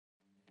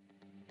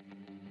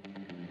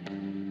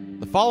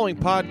The following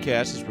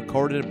podcast is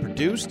recorded and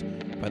produced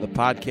by the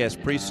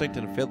Podcast Precinct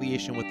in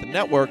affiliation with the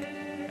network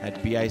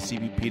at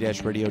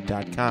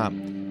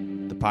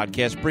bicbp-radio.com. The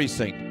Podcast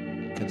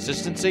Precinct.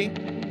 Consistency,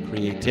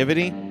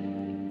 creativity,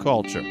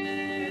 culture.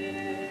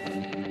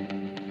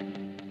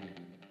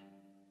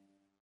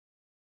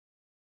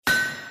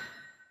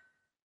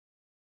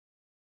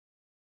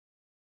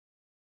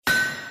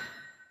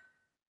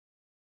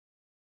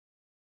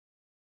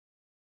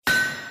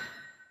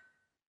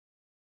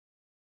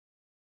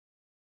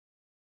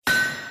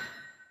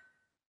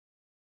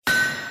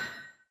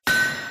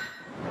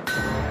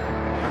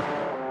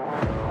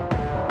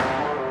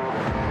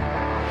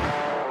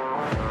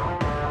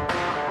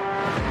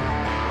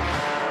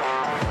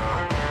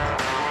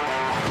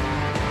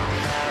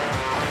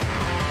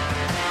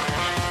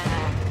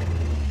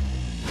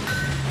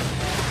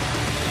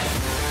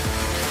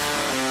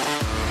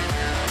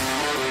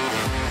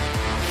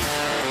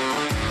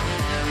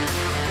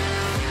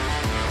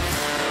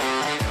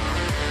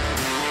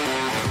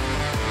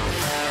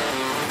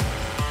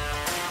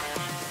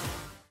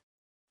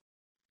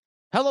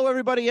 Hello,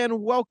 everybody,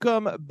 and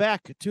welcome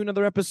back to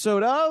another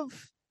episode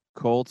of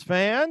Colts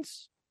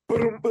Fans. We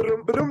are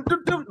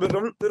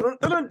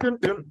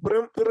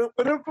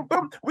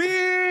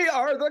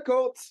the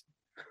Colts.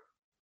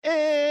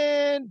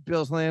 And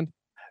Bills Land.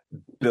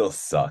 Bills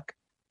suck.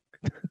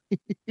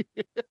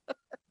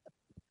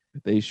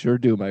 They sure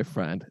do, my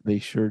friend. They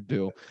sure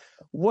do.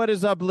 What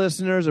is up,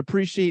 listeners?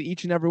 Appreciate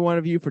each and every one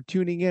of you for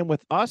tuning in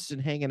with us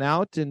and hanging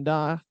out and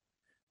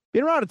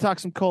being around to talk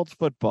some Colts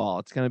football.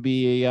 It's going to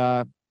be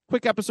a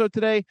quick episode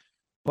today,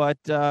 but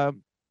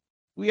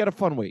we had a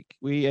fun week.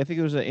 I think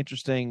it was a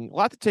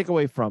lot to take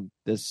away from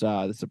this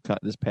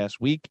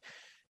past week.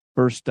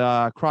 First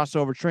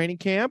crossover training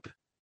camp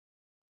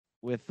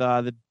with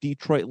the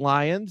Detroit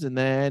Lions, and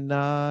then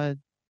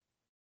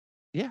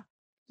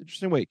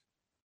interesting week.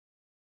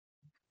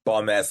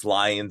 Bum ass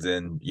Lions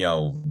and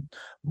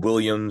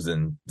Williams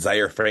and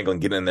Zaire Franklin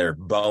getting in their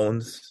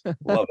bones.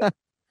 Love it.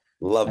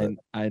 Love it.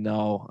 I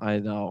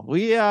know.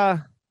 We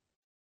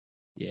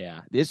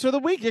so the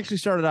week actually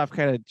started off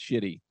kind of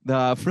shitty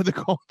for the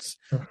Colts.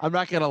 I'm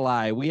not gonna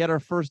lie. We had our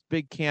first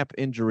big camp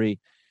injury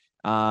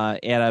at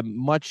a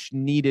much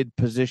needed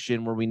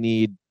position where we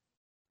need,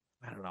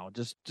 I don't know,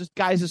 just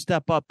guys to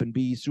step up and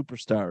be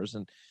superstars.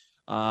 And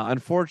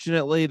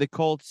unfortunately, the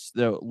Colts,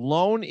 the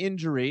lone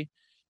injury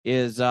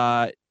is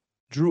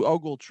Drew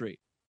Ogletree.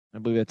 I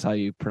believe that's how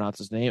you pronounce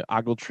his name.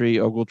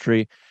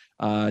 Ogletree.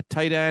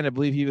 Tight end. I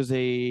believe he was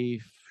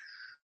a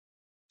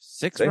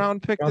sixth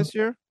round pick this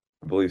year.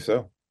 I believe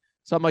so.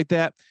 Something like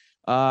that.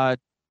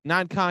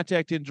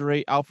 Non-contact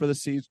injury, out for the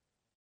season.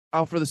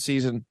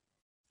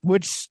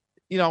 Which,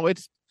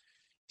 it's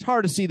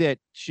hard to see that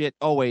shit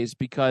always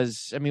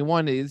because, I mean,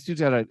 one, this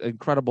dude's got an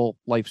incredible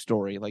life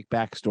story, like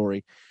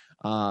backstory.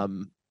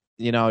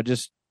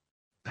 Just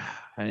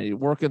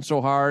working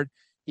so hard.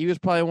 He was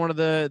probably one of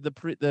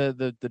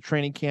the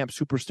training camp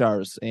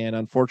superstars, and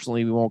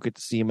unfortunately, we won't get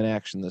to see him in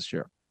action this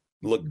year.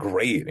 Looked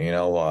great,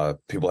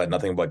 people had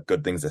nothing but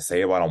good things to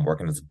say about him,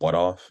 working his butt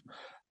off,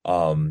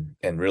 and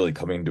really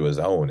coming to his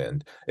own.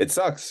 And it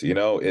sucks,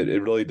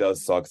 it really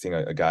does suck seeing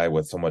a guy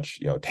with so much,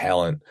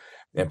 talent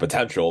and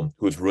potential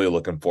who's really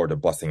looking forward to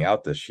busting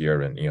out this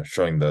year and,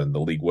 showing the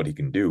league what he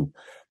can do,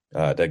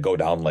 to go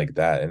down like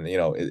that. And,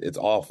 it's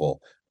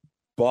awful.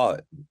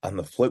 But on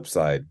the flip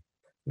side,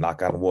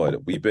 knock on wood,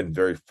 we've been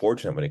very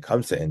fortunate when it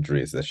comes to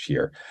injuries this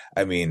year.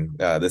 I mean,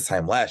 this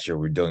time last year,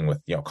 we were dealing with,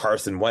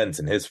 Carson Wentz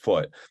and his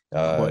foot,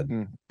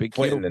 Big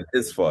Clinton and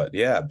his foot.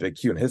 Yeah, Big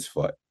Q and his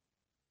foot.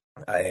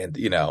 And,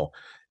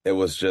 it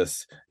was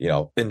just,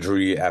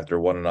 injury after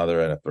one another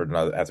and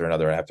after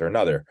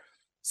another.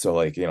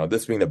 So,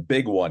 this being the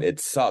big one, it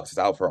sucks. It's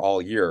out for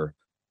all year.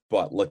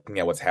 But looking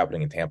at what's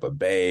happening in Tampa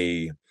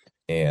Bay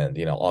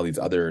and, all these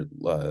other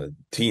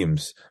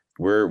teams,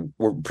 we're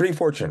pretty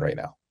fortunate right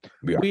now.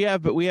 We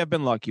have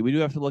been lucky. We do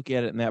have to look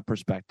at it in that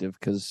perspective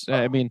because,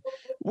 I mean,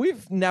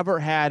 we've never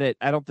had it,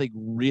 I don't think,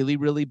 really,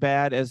 really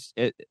bad as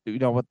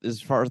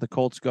far as the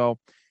Colts go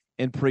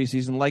in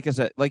preseason. Like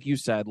you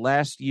said,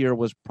 last year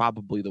was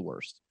probably the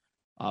worst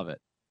of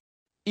it,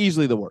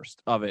 easily the worst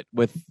of it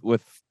with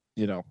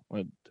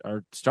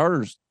our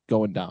starters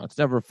going down. It's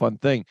never a fun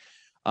thing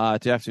to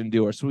have to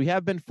endure. So we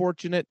have been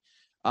fortunate.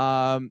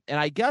 And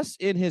I guess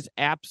in his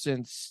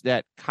absence,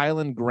 that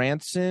Kylen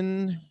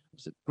Granson.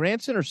 Was it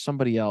Granson or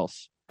somebody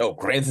else? Oh,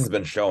 Granson's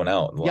been shown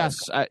out. Yes.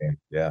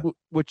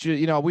 Which,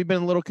 we've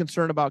been a little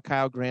concerned about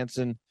Kyle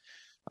Granson.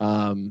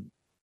 We've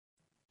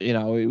been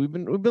a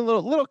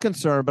little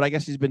concerned, but I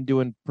guess he's been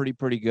doing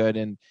pretty good.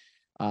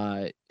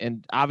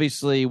 And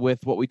obviously with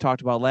what we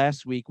talked about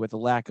last week with the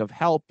lack of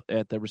help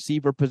at the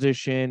receiver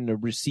position, the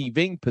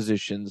receiving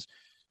positions,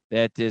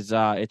 that is,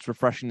 it's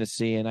refreshing to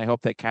see. And I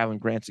hope that Kylen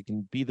Granson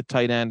can be the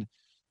tight end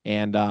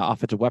and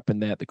offensive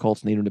weapon that the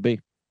Colts need him to be.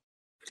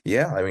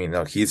 Yeah, I mean,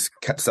 he's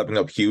kept stepping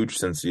up huge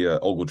since the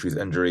Ogletree's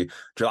injury.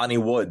 Jelani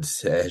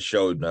Woods has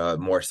showed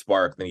more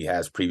spark than he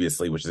has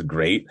previously, which is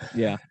great.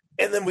 Yeah.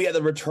 And then we had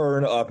the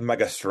return of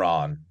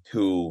Megatron,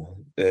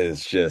 who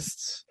is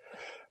just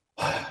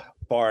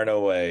far and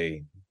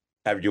away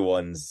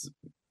everyone's,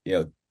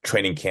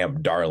 training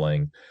camp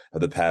darling of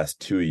the past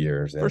 2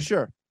 years. For And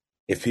sure.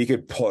 if he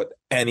could put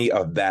any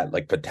of that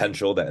like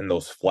potential that in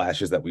those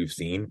flashes that we've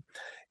seen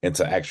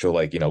into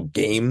actual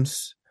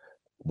games,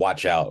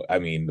 watch out. I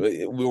mean,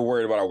 we were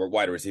worried about our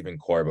wide receiving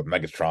core, but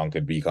Megatron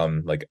could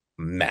become like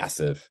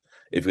massive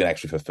if we can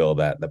actually fulfill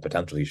the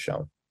potential he's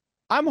shown.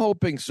 I'm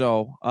hoping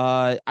so.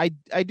 I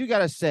do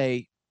gotta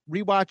say,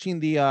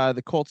 rewatching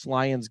the Colts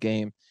Lions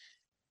game,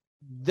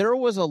 there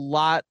was a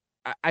lot.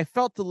 I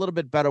felt a little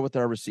bit better with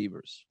our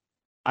receivers.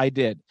 I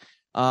did.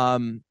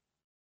 I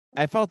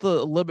felt a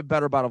little bit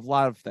better about a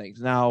lot of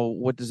things. Now,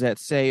 what does that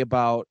say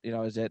about,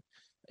 is it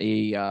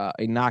a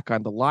knock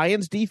on the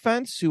Lions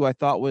defense, who I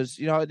thought was,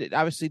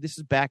 obviously this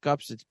is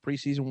backups, it's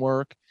preseason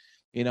work,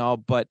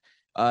 but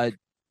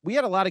we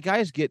had a lot of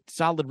guys get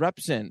solid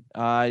reps in.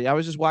 I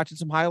was just watching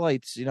some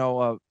highlights,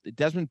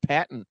 Desmond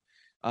Patman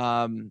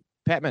had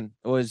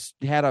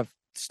a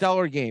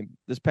stellar game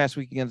this past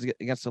week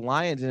against the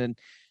Lions, and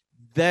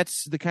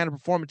that's the kind of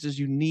performances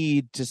you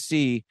need to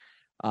see.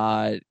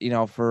 For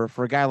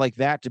a guy like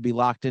that to be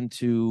locked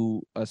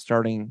into a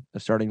starting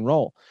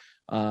role.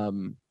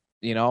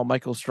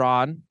 Michael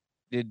Strawn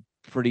did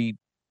pretty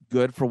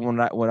good for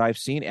what I've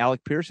seen.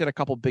 Alec Pierce had a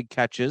couple big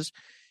catches,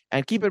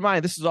 and keep in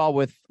mind this is all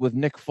with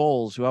Nick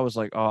Foles, who I was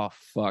like, oh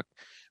fuck,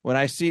 when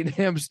I seen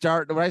him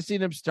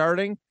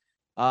starting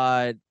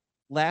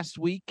last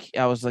week,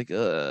 I was like,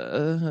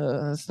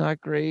 that's not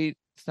great.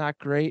 It's not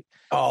great.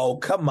 Oh,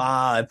 come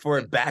on. For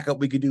a backup,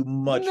 we could do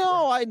much.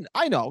 No, I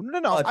know.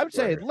 No. I'm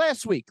saying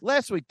last week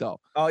though.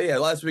 Oh yeah,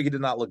 last week it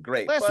did not look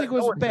great. Last week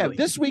was bad. Really...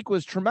 This week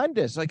was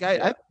tremendous. Like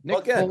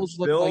Nick Foles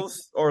looked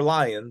Bills or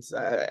Lions.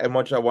 And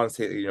much I want to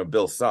say,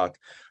 Bills suck.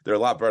 They're a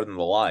lot better than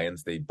the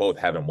Lions. They both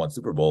haven't won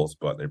Super Bowls,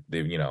 but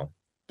they've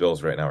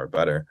Bills right now are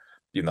better,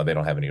 even though they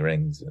don't have any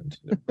rings. And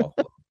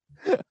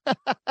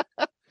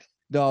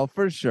no,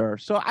 for sure.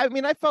 So I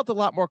mean, I felt a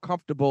lot more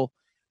comfortable.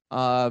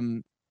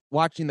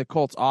 Watching the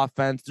Colts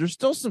offense. There's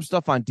still some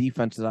stuff on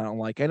defense that I don't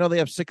like. I know they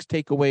have 6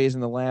 takeaways in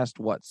the last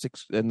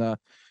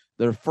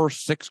their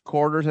first 6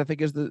 quarters, I think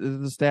is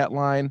the stat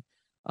line.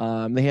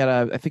 They had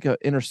an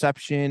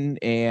interception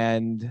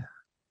and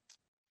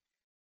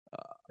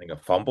a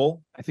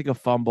fumble. I think a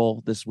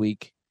fumble this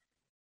week.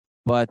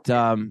 But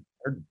our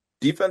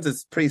defense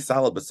is pretty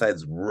solid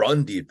besides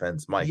run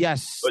defense, Mike.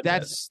 Yes,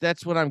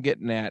 that's what I'm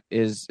getting at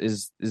is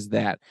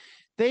that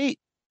they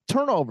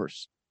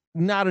turnovers,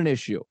 not an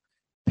issue.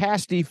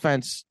 Pass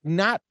defense,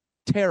 not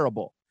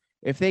terrible.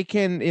 If they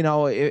can,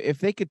 if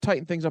they could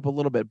tighten things up a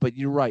little bit, but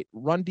you're right.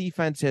 Run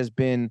defense has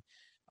been,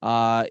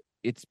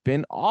 it's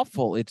been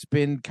awful. It's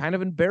been kind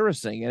of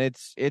embarrassing, and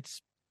it's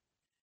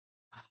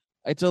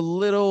a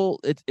little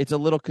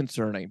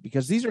concerning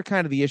because these are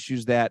kind of the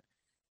issues that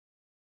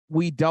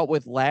we dealt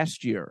with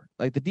last year.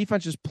 Like the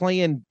defense is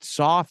playing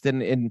soft,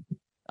 and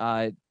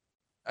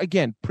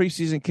again,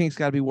 preseason kinks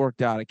got to be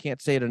worked out. I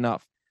can't say it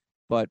enough,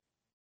 but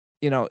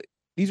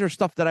these are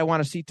stuff that I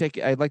want to see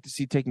I'd like to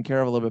see taken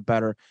care of a little bit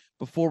better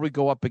before we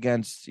go up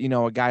against,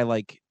 a guy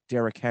like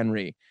Derrick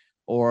Henry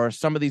or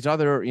some of these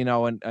other,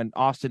 and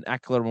Austin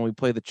Eckler when we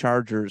play the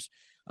Chargers,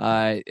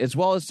 as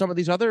well as some of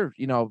these other,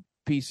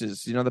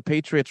 pieces. The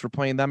Patriots, were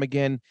playing them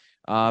again.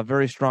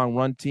 Very strong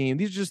run team.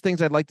 These are just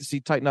things I'd like to see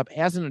tighten up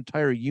as an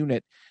entire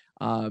unit.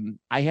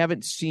 I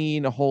haven't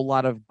seen a whole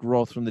lot of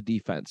growth from the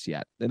defense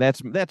yet, and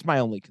that's my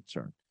only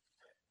concern.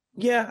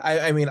 Yeah,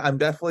 I mean, I'm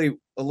definitely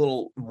a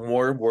little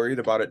more worried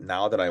about it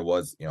now than I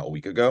was, a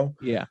week ago.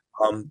 Yeah.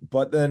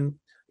 But then,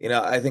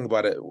 I think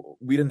about it.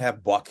 We didn't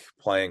have Buck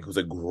playing, who's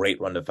a great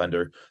run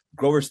defender.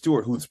 Grover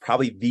Stewart, who's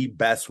probably the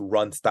best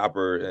run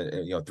stopper,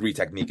 3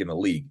 technique in the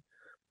league.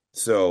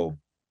 So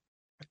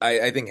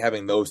I think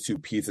having those 2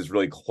 pieces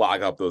really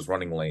clog up those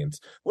running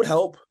lanes would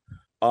help.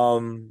 I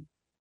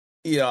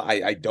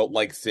don't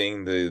like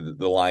seeing the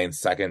Lions'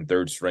 second,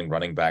 third string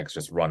running backs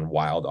just run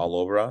wild all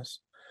over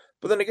us.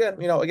 But then again,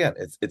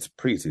 it's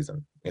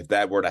preseason. If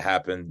that were to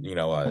happen,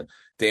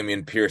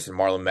 Dameon Pierce and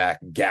Marlon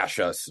Mack gash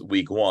us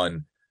week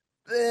 1,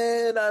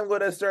 then I'm going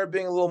to start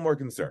being a little more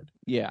concerned.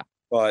 Yeah.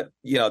 But,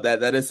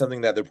 that is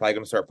something that they're probably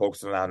going to start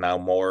focusing on now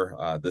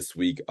more this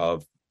week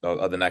of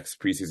the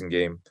next preseason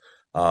game,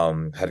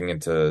 heading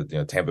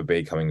into, Tampa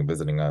Bay coming and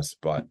visiting us.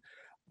 But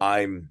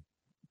I'm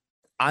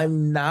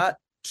not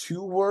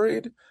too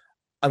worried.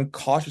 I'm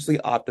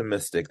cautiously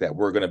optimistic that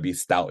we're going to be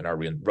stout in our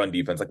run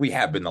defense, like we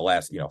have been the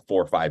last 4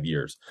 or 5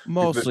 years.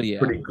 Mostly,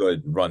 pretty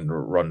good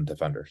run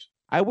defenders.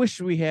 I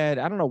wish we had.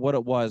 I don't know what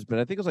it was, but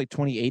I think it was like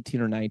 2018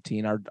 or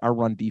 19. Our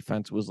run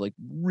defense was like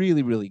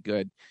really, really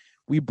good.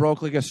 We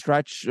broke like a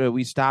stretch.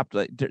 We stopped.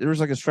 There was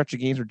like a stretch of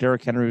games where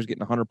Derrick Henry was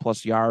getting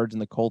 100+ yards,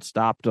 and the Colts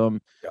stopped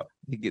him. Yep.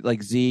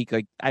 Like Zeke.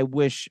 Like I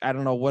wish. I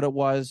don't know what it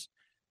was,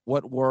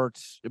 what worked,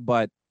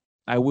 but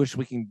I wish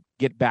we can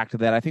get back to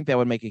that. I think that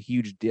would make a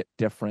huge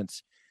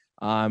difference.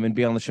 And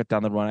be able to shut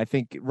down the run. I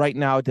think right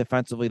now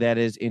defensively that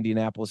is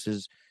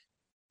Indianapolis's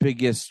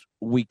biggest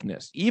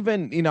weakness.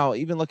 Even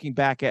looking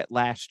back at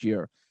last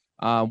year,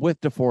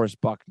 with DeForest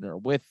Buckner,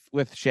 with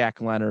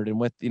Shaq Leonard, and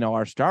with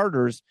our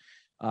starters,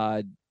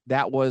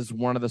 that was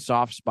one of the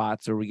soft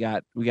spots where we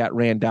got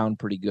ran down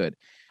pretty good.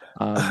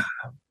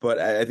 But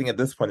I think at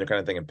this point, you're kind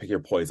of thinking, pick your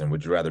poison.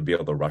 Would you rather be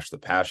able to rush the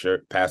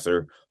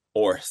passer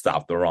or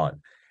stop the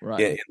run?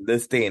 Right. In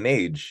this day and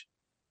age,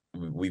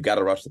 we've got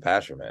to rush the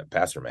passer, man.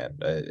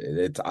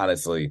 It's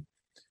honestly,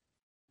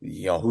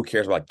 who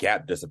cares about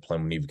gap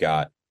discipline when you've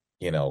got,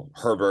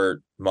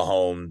 Herbert,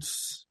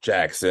 Mahomes,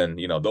 Jackson,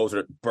 those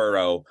are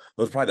Burrow.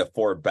 Those are probably the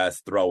four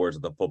best throwers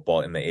of the football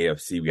in the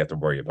AFC we have to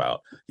worry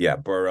about. Yeah,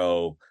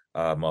 Burrow,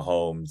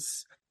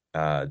 Mahomes,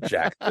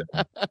 Jackson,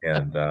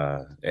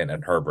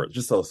 and Herbert,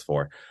 just those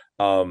four.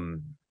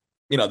 Them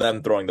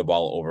throwing the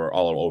ball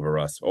all over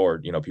us, or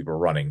people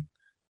running.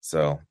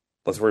 So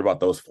let's worry about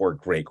those four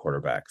great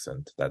quarterbacks,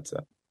 and that's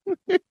it.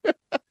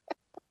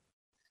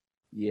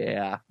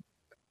 Yeah,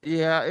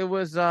 it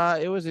was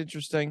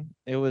interesting.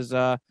 It was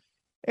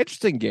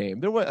interesting game.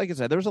 There was, like I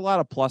said, there was a lot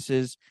of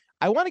pluses.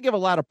 I want to give a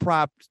lot of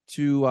props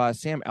to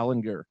Sam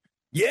Ehlinger.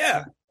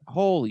 Yeah,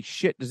 holy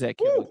shit, does that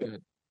kid look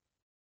good?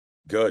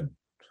 Good.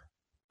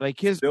 Like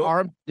his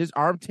arm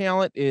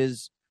talent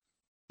is,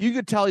 you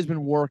could tell he's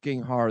been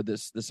working hard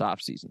this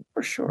offseason.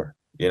 For sure.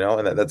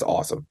 And that's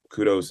awesome.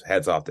 Kudos,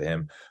 heads off to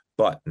him.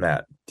 But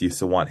Matt, do you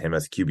still want him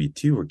as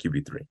QB2 or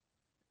QB3?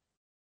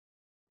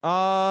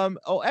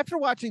 After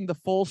watching the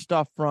full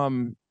stuff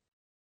from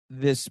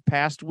this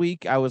past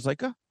week, I was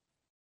like,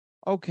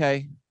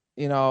 okay.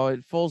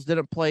 Foles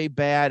didn't play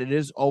bad. It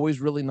is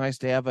always really nice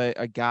to have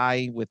a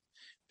guy with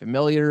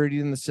familiarity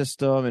in the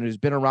system and who's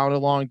been around a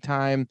long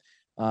time.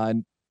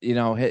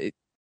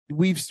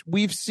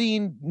 We've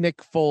seen Nick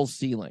Foles'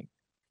 ceiling.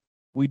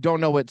 We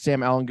don't know what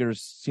Sam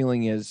Ehlinger's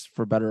ceiling is,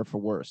 for better or for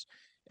worse.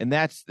 And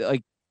that's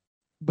like,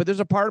 but there's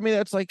a part of me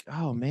that's like,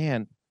 oh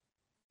man,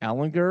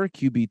 Ehlinger,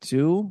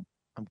 QB2.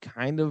 I'm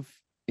kind of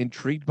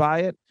intrigued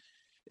by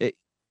it.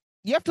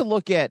 You have to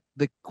look at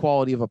the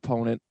quality of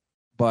opponent,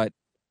 but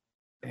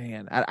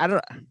man, I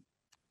don't.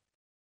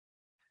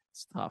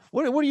 It's tough.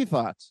 What are your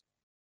thoughts?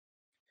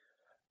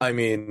 I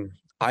mean,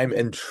 I'm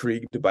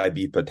intrigued by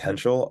the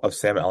potential of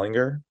Sam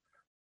Ehlinger,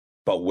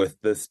 but with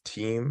this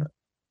team,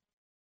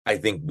 I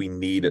think we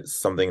need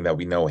something that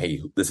we know,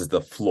 hey, this is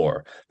the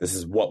floor. This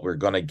is what we're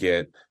going to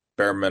get.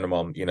 Bare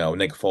minimum,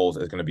 Nick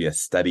Foles is going to be a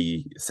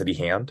steady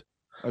hand.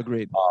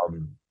 Agreed.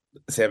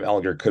 Sam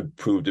Ehlinger could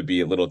prove to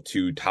be a little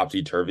too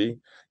topsy-turvy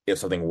if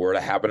something were to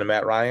happen to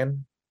Matt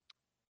Ryan.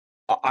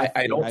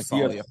 I don't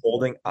see us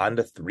holding on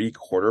to three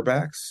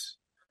quarterbacks.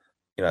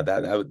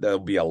 That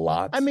would be a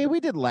lot. I mean, we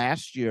did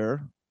last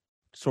year,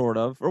 sort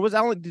of. Or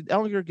did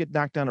Ehlinger get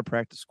knocked down to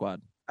practice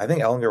squad? I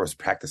think Ehlinger was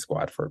practice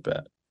squad for a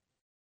bit.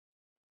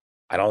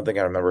 I don't think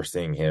I remember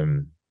seeing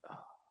him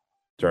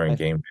during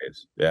game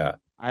days. Yeah.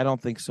 I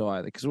don't think so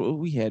either. Because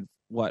we had,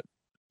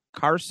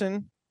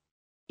 Carson,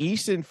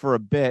 Eason for a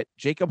bit,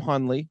 Jacob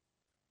Hundley,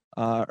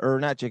 or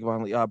not Jacob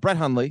Hundley, Brett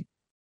Hundley.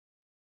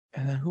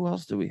 And then who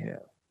else do we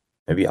have?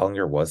 Maybe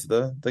Ehlinger was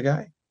the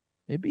guy?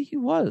 Maybe he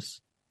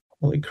was.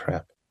 Holy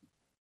crap.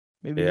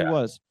 Maybe he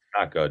was.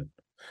 Not good.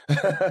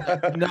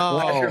 No.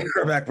 Last year's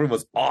quarterback room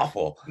was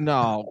awful.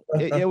 No.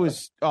 It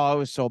was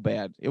so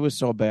bad. It was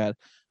so bad.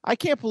 I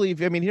can't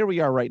believe, I mean, here we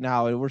are right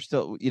now, and we're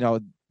still,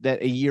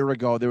 that a year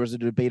ago there was a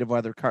debate of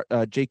whether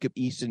Jacob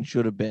Eason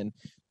should have been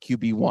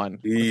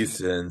QB1.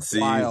 Eason,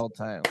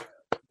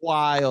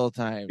 Wild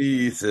time.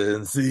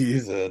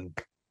 Eason.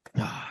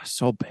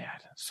 So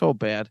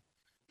bad.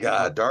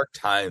 God, dark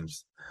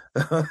times.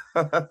 I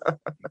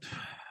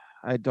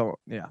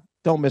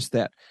don't miss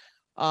that.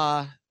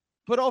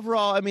 But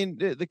overall, I mean,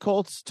 the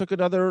Colts took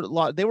another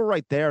lot. They were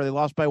right there. They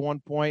lost by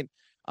 1 point.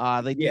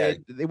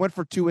 They went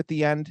for 2 at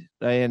the end,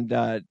 and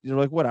you're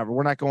like, whatever,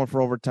 we're not going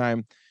for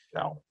overtime.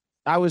 No.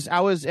 I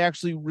was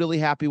actually really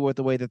happy with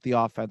the way that the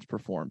offense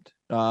performed.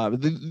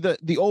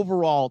 The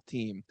overall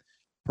team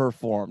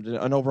performed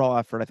an overall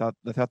effort. I thought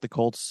the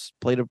Colts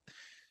played a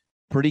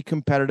pretty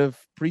competitive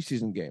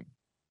preseason game.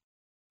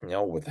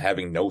 With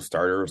having no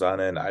starters on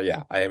it.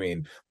 I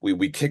mean,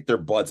 we kicked their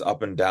butts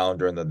up and down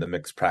during the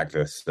mixed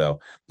practice. So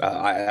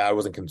I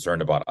wasn't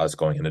concerned about us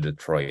going into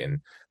Detroit and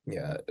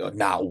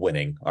not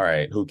winning. All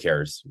right, who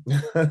cares?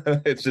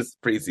 It's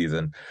just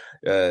preseason.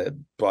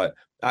 But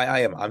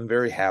I'm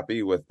very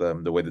happy with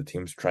the way the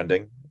team's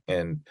trending.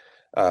 And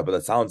but the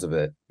sounds of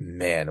it,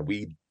 man,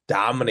 we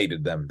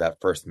dominated them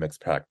that first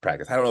mixed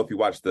practice. I don't know if you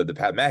watched the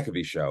Pat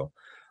McAfee show.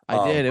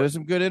 I did. It was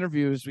some good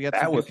interviews. We got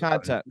some good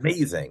content.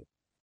 Amazing.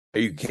 Are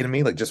you kidding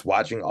me? Like, just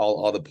watching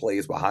all the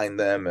plays behind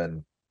them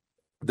and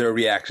their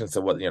reactions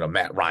to what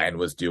Matt Ryan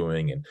was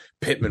doing and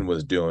Pittman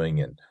was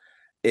doing, and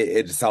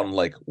it just sounded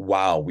like,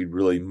 wow, we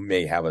really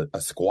may have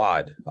a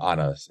squad on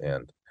us.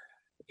 And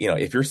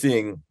if you're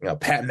seeing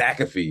Pat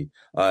McAfee,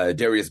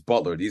 Darius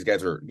Butler, these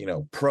guys are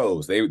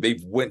pros.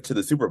 They've went to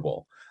the Super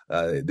Bowl.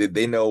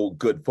 They know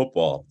good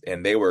football,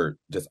 and they were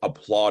just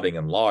applauding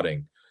and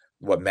lauding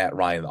what Matt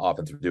Ryan and the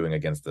offense were doing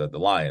against the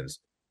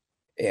Lions.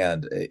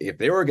 And if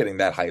they were getting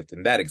that hyped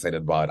and that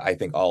excited about it, I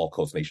think all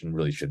Colts Nation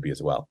really should be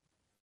as well.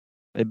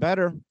 They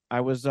better.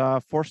 I was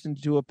forced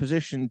into a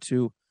position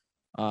to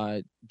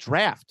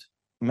draft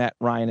Matt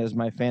Ryan as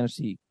my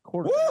fantasy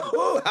quarterback.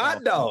 Woo-hoo,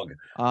 hot dog.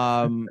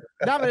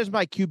 Not as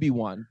my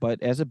QB1,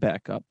 but as a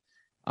backup.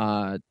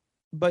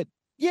 But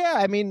yeah,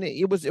 I mean,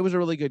 it was a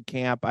really good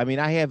camp. I mean,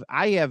 I have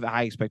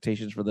high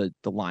expectations for the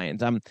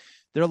Lions.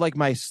 They're like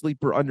my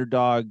sleeper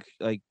underdog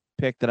like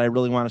pick that I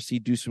really want to see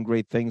do some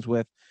great things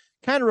with.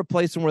 Kind of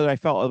replacing where I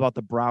felt about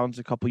the Browns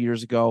a couple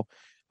years ago.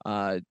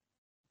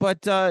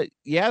 But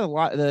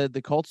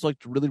the Colts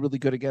looked really, really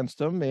good against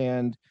them,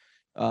 and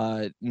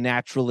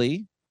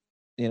naturally,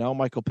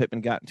 Michael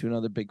Pittman got into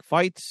another big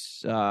fight.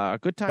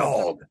 Good time.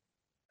 Dog.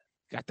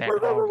 Got that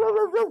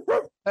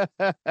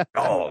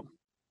dog.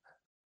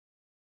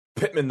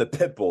 Pittman the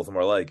Pitbull's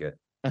more like it.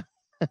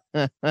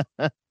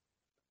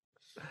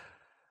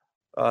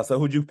 So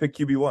who'd you pick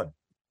QB1?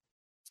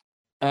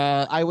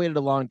 I waited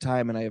a long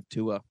time, and I have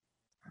Tua.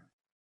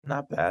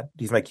 Not bad.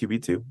 He's my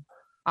QB2.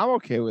 I'm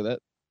okay with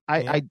it.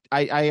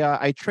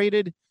 I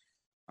traded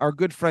our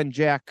good friend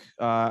Jack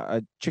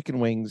chicken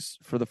wings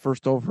for the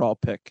first overall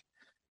pick,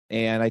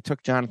 and I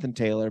took Jonathan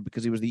Taylor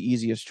because he was the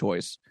easiest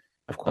choice.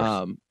 Of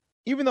course.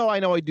 Even though I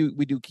know we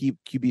do keep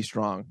QB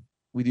strong,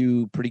 we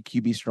do pretty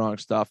QB strong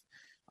stuff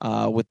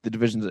with the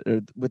divisions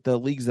with the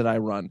leagues that I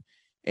run,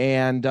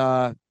 and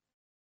I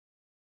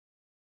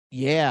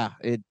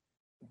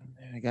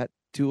got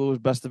Tua was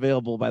best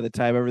available by the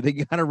time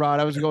everything got around.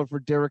 I was going for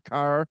Derek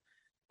Carr.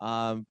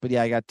 But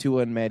yeah, I got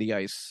Tua and Matty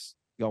Ice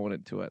going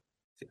into it.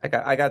 I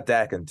got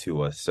Dak and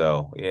Tua,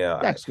 so yeah.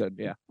 That's good,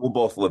 yeah. We'll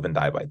both live and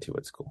die by Tua.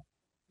 It's cool.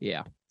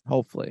 Yeah,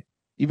 hopefully.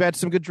 You've had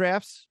some good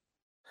drafts?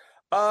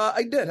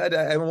 I did.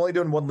 I'm only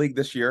doing one league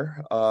this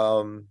year.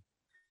 I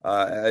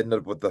ended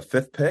up with the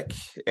 5th pick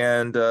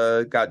and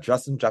got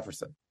Justin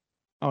Jefferson.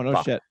 Oh,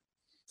 no shit.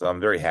 So I'm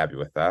very happy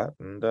with that.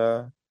 And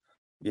I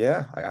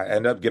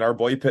ended up getting our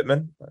boy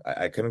Pittman.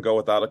 I couldn't go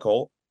without a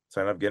Colt,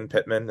 so I ended up getting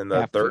Pittman in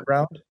the 3rd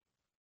round.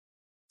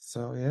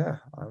 So yeah,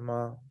 I'm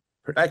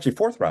actually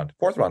 4th round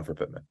for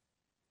Pittman.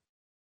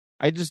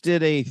 I just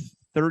did a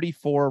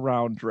 34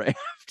 round draft.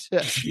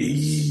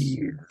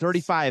 Jeez.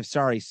 35,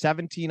 sorry,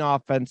 17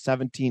 offense,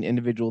 17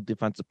 individual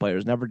defensive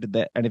players. Never did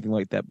that anything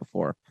like that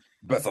before.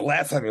 But it's the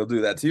last time you'll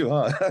do that too,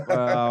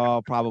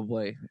 huh?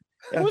 Probably.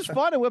 It was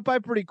fun. It went by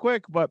pretty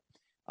quick, but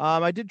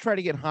I did try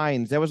to get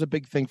Hines. That was a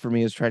big thing for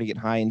me, is try to get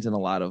Hines in a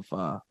lot of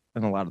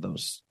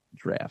those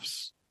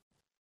drafts.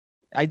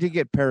 I did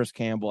get Paris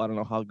Campbell. I don't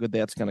know how good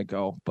that's going to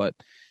go, but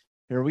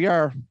here we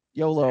are.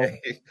 YOLO.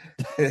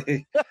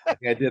 I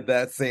did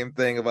that same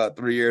thing about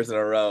 3 years in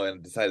a row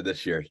and decided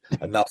this year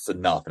enough's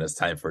enough and it's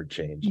time for a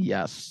change.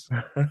 Yes,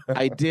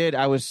 I did.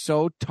 I was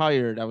so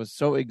tired. I was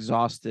so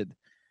exhausted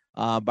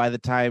by the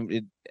time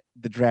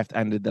the draft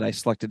ended that I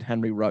selected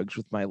Henry Ruggs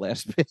with my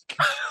last pick.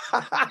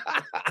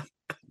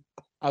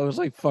 I was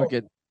like, fuck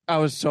it. I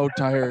was so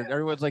tired.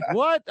 Everyone's like,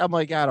 what? I'm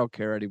like, I don't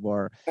care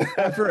anymore.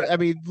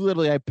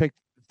 Literally, I picked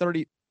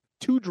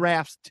 32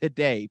 drafts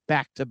today,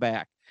 back to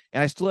back.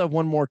 And I still have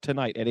one more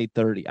tonight at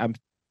 8:30. I'm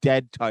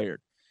dead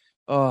tired.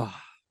 Oh,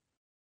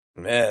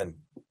 man.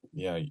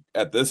 Yeah,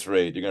 at this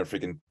rate, you're going to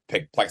freaking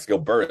pick Plaxico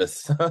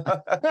Burress.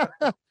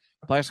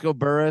 Plaxico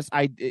Burress.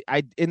 I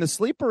in the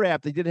sleeper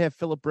app, they did have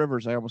Phillip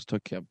Rivers. I almost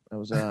took him. I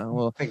was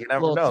well. You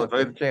never know. There's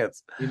always a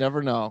chance. You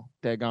never know.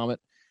 Daggone it.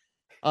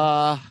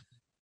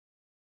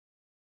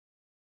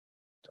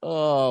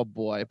 Oh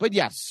boy. But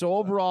yes, so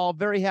overall,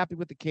 very happy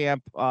with the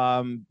camp.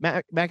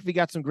 McAfee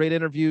got some great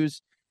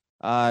interviews,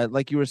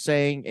 like you were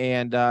saying,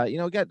 and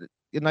got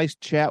a nice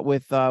chat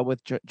with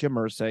Jim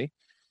Irsay,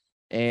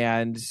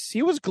 and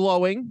he was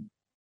glowing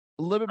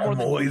a little bit more.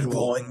 I'm always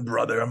glowing,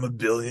 brother. I'm a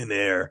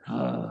billionaire.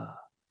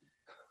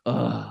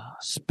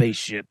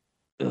 Spaceship.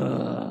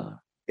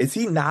 Is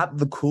he not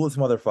the coolest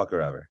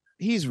motherfucker ever?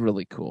 He's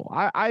really cool.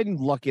 I'm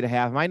lucky to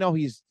have him. I know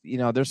he's,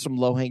 there's some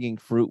low hanging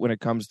fruit when it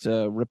comes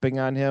to ripping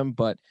on him,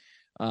 but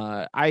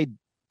I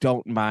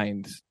don't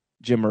mind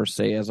Jim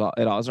Irsay as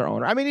our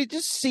owner. I mean,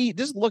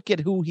 just look at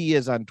who he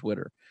is on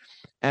Twitter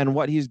and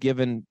what he's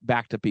given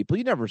back to people.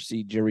 You never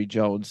see Jerry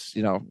Jones,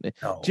 No.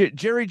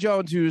 Jerry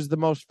Jones, who's the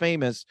most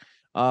famous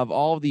of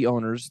all of the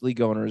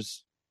league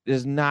owners,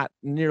 is not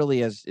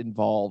nearly as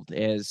involved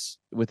as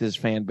with his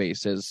fan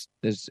base as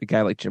a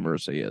guy like Jim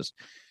Irsay is.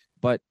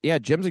 But yeah,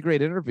 Jim's a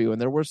great interview,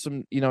 and there were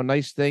some,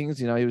 nice things.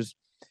 He was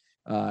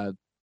a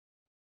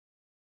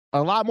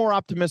lot more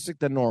optimistic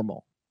than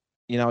normal.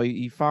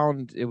 He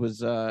found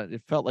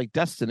it felt like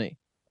destiny,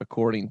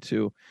 according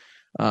to,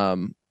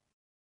 from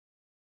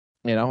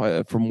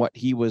what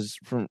he was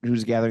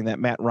gathering, that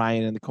Matt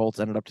Ryan and the Colts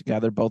ended up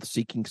together, both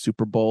seeking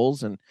Super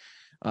Bowls, and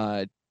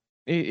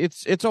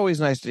it's always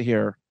nice to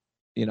hear,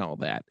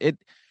 that it.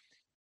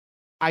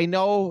 I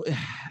know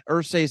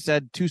Irsay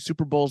said 2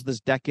 Super Bowls this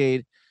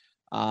decade.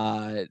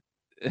 I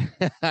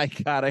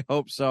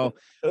hope so.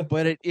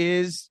 But it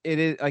is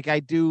like, I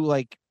do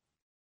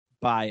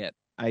buy it.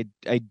 I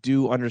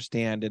do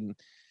understand, and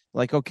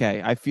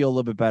okay, I feel a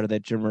little bit better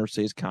that Jim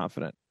Irsay is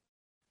confident.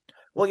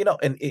 Well,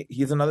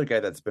 he's another guy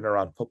that's been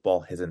around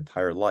football his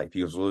entire life.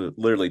 He was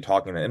literally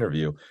talking in an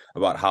interview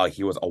about how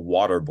he was a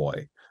water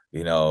boy,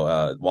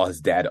 while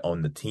his dad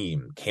owned the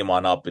team, came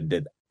on up and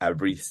did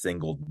every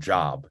single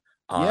job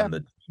on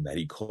the team. that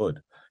he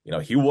could.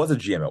 He was a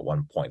GM at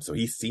one point, so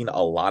he's seen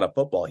a lot of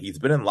football. He's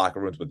been in locker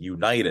rooms with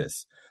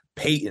Unitas,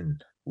 Peyton,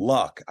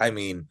 Luck. I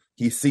mean,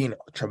 he's seen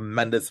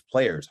tremendous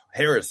players,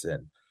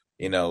 Harrison,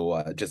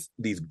 just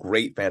these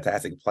great,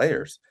 fantastic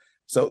players.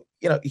 So,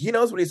 he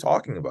knows what he's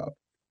talking about.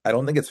 I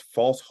don't think it's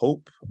false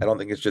hope. I don't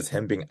think it's just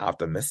him being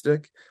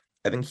optimistic.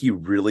 I think he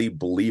really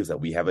believes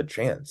that we have a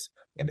chance.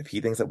 And if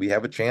he thinks that we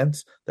have a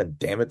chance, then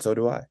damn it, so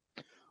do I.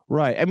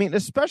 Right. I mean,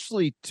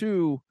 especially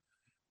too,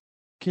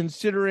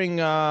 considering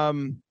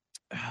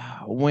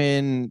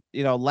when,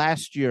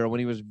 last year when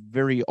he was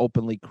very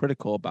openly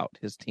critical about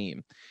his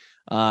team,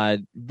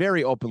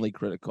 very openly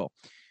critical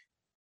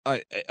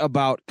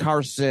about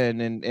Carson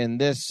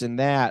and this and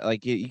that.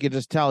 Like you could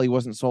just tell he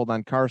wasn't sold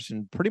on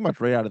Carson pretty much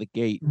right out of the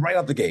gate. Right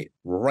out the gate.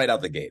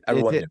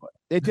 Everyone knew it.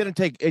 It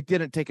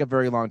didn't take a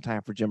very long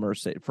time for Jim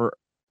Irsay, for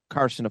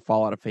Carson to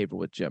fall out of favor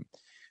with Jim.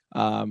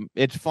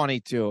 It's funny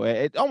too.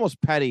 It's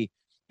almost petty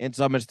in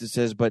some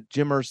instances, but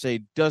Jim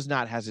Irsay does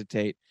not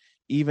hesitate,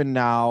 even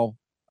now,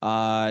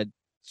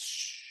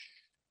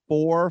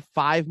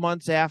 4-5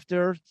 months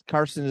after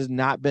Carson has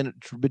not been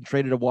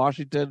traded to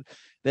Washington,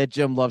 that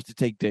Jim loves to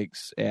take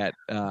digs at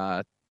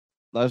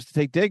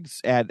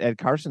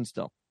Carson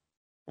still.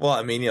 Well,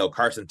 I mean,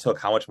 Carson took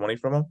how much money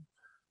from him?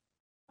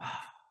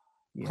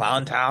 Yeah.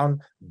 Clown Town,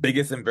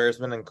 biggest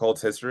embarrassment in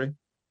Colts history.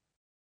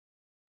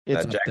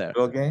 It's that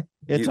Jacksonville game.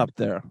 It's up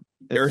there.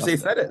 Irsay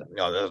said it.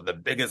 The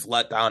biggest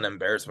letdown,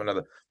 embarrassment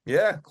of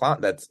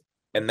clown.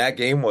 And that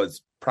game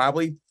was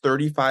probably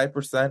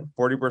 35%,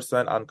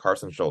 40% on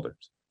Carson's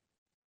shoulders.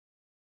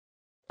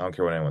 I don't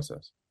care what anyone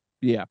says.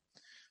 Yeah.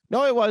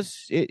 No, it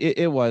was.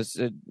 It was.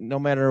 No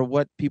matter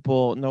what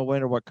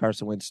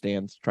Carson Wentz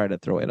stands try to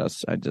throw at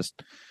us. I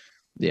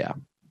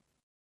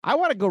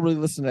want to go really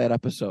listen to that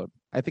episode.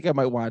 I think I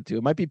might want to.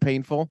 It might be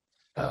painful.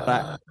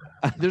 But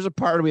there's a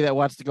part of me that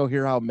wants to go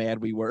hear how mad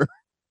we were.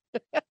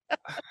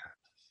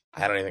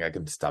 I don't even think I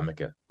can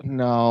stomach it.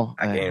 No,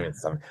 I can't even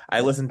stomach.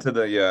 I listened to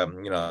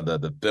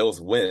the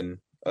Bills win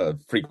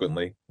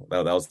frequently.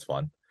 That was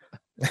fun.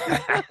 You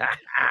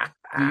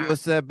listen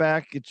to that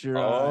back? Get your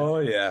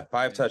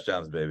 5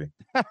 touchdowns, baby.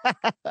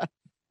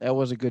 That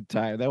was a good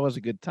time.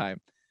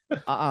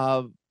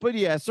 But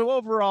yeah, so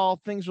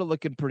overall things are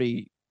looking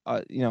pretty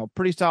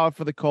solid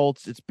for the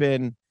Colts. It's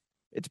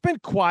been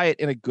quiet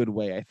in a good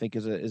way, I think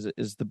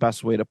is the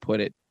best way to put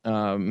it.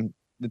 The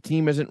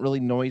team isn't really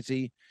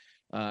noisy,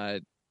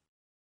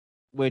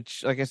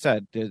 which, like I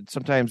said,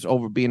 sometimes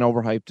being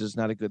overhyped is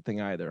not a good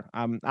thing either.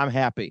 I'm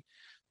happy.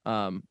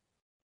 I'm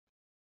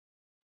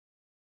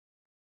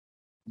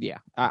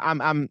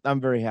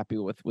very happy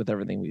with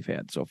everything we've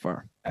had so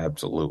far.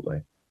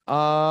 Absolutely.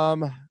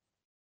 All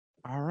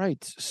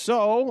right.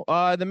 So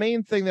the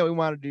main thing that we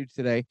want to do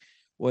today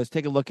was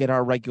take a look at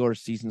our regular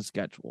season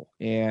schedule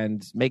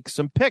and make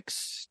some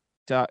picks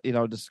to,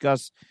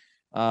 discuss,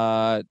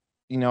 the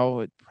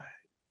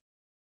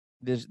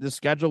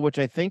schedule, which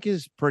I think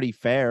is pretty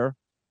fair.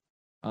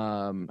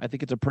 I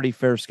think it's a pretty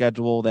fair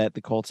schedule that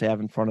the Colts have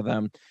in front of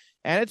them,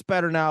 and it's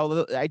better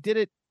now. I did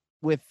it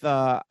with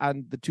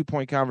on the 2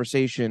 Point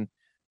Conversation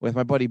with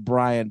my buddy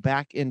Brian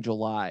back in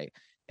July,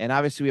 and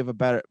obviously we have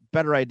a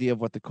better idea of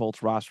what the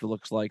Colts roster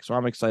looks like. So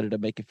I'm excited to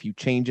make a few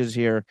changes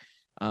here,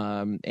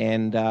 and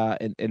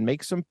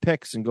make some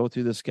picks and go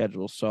through the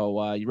schedule.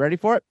 So you ready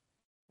for it?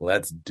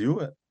 Let's do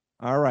it.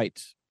 All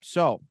right.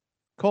 So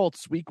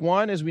Colts week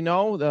 1, as we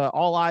know,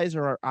 all eyes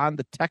are on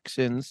the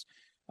Texans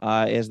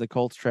as the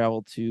Colts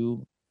travel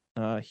to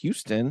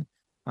Houston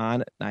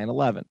on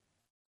 9/11.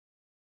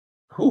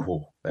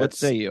 What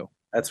say you?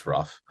 That's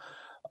rough.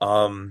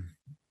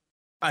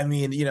 I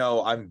mean,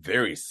 I'm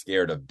very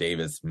scared of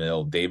Davis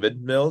Mills.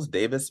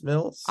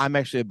 I'm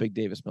actually a big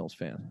Davis Mills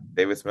fan.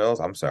 Davis Mills?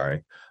 I'm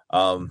sorry.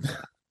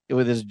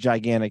 With his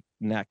gigantic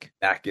neck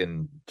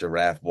and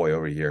giraffe boy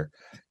over here.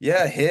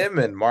 Yeah, him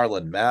and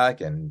Marlon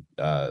Mack and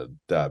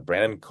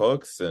Brandon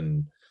Cooks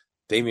and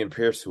Damian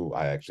Pierce, who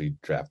I actually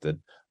drafted.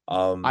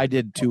 I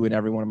did too in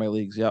every one of my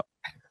leagues. Yep.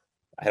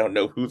 I don't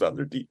know who's on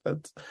their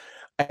defense.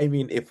 I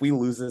mean, if we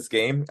lose this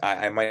game,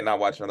 I might not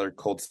watch another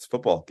Colts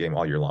football game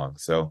all year long.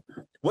 So,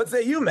 what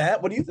say you,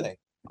 Matt? What do you think?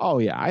 Oh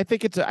yeah, I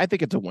think it's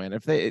a win.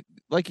 If they,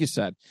 like you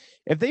said,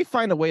 if they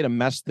find a way to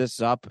mess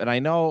this up, and I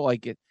know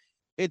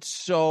it's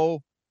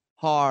so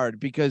hard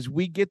because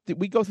we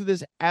go through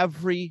this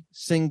every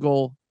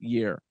single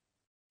year,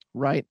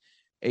 right?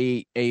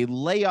 A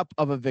layup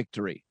of a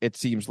victory, it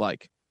seems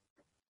like,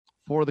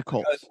 for the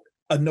Colts.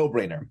 A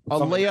no-brainer. A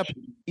layup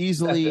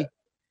easily.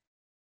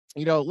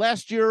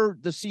 Last year,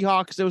 the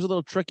Seahawks, it was a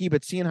little tricky,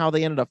 but seeing how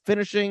they ended up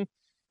finishing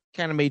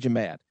kind of made you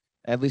mad.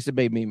 At least it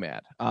made me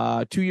mad.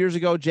 2 years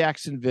ago,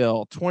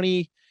 Jacksonville.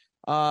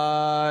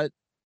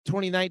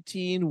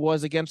 2019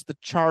 was against the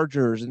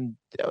Chargers, and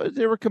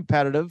they were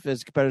competitive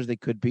as they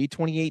could be.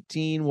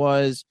 2018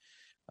 was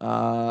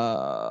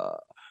who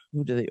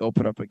did they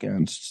open up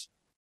against?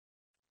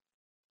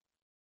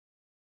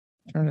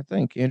 I'm trying to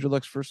think. Andrew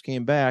Luck's first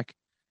came back.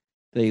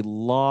 They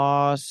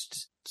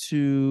lost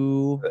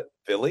to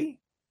Philly.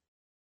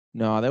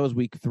 No, that was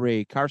week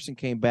 3. Carson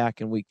came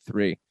back in week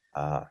 3.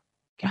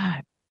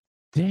 God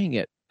dang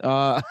it.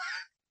 I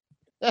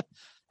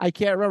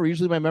can't remember.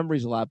 Usually my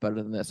memory's a lot better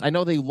than this. I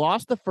know they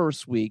lost the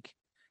first week,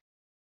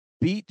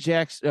 beat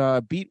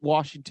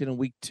Washington in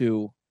week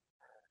 2,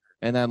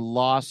 and then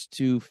lost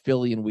to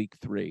Philly in week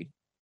 3.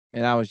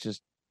 And I was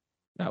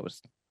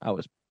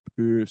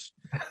pissed.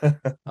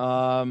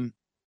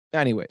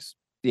 Anyways,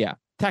 yeah.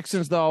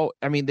 Texans, though,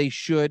 I mean, they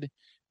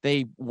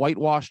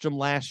whitewashed them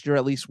last year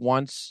at least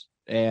once.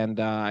 And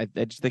I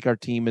just think our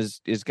team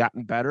is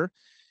gotten better.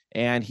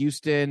 And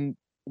Houston,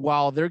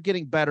 while they're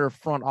getting better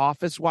front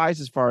office wise,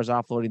 as far as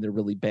offloading their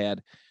really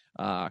bad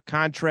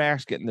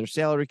contracts, getting their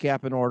salary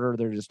cap in order,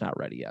 they're just not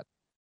ready yet.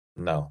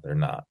 No, they're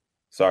not.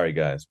 Sorry,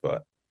 guys,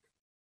 but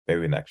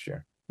maybe next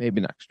year.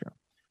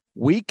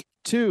 Week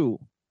 2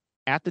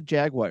 at the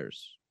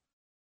Jaguars.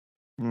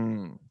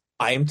 I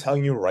am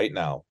telling you right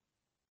now,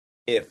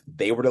 if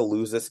they were to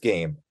lose this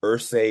game,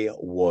 Irsay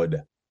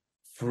would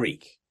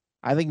freak.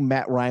 I think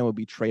Matt Ryan would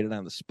be traded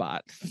on the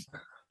spot.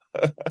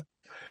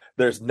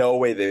 There's no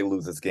way they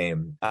lose this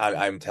game.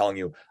 I'm telling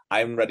you,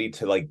 I'm ready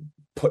to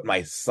put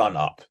my son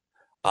up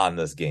on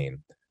this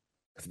game.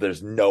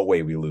 There's no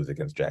way we lose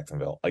against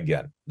Jacksonville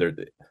again.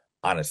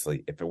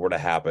 Honestly, if it were to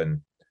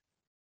happen,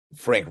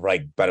 Frank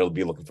Reich better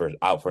be looking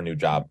out for a new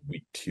job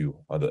week 2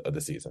 of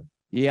the season.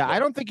 Yeah, I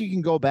don't think you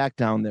can go back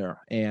down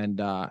there and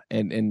have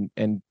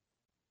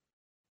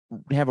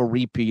a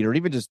repeat or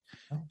even just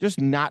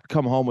not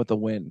come home with a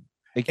win.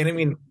 And I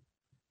mean,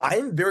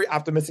 I'm very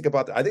optimistic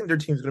about that. I think their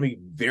team's going to be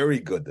very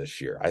good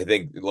this year. I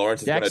think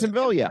Lawrence is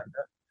Jacksonville, yeah.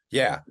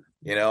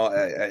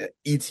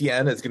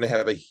 ETN is going to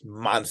have a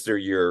monster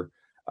year.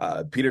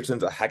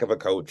 Peterson's a heck of a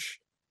coach.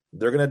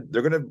 They're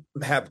gonna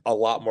have a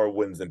lot more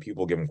wins than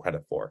people give them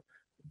credit for.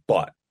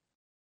 But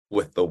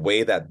with the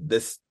way that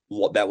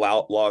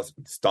that loss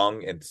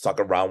stung and stuck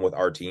around with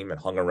our team and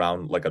hung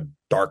around like a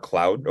dark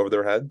cloud over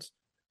their heads,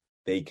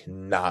 they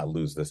cannot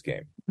lose this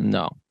game.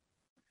 No.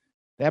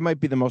 That might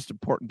be the most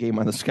important game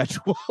on the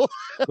schedule.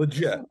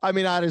 Legit. I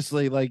mean,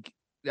 honestly, I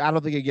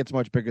don't think it gets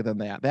much bigger than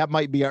that. That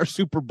might be our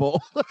Super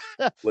Bowl,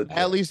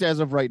 at least as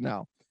of right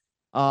now.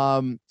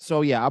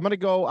 So yeah, I'm gonna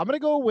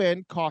go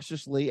win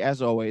cautiously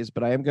as always,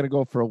 but I am gonna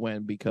go for a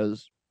win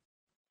because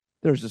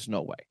there's just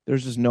no way.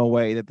 There's just no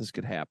way that this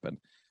could happen.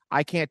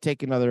 I can't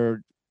take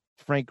another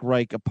Frank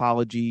Reich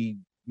apology,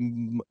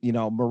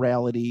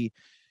 morality,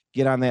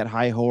 get on that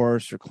high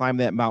horse or climb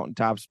that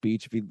mountaintop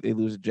speech if they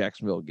lose at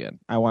Jacksonville again.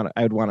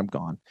 I'd want him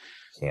gone.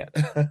 Can't.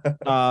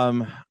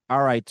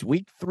 All right.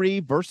 Week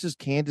 3 versus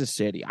Kansas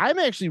City. I'm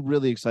actually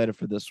really excited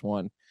for this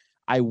one.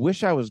 I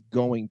wish I was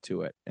going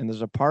to it. And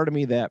there's a part of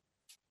me that,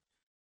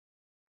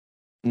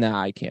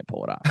 I can't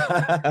pull it off.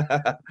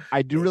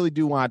 I really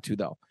do want to,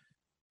 though.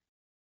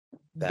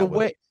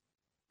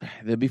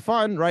 That'd be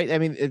fun, right? I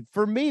mean,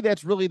 for me,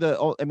 that's really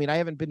I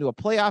haven't been to a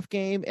playoff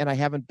game and I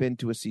haven't been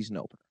to a season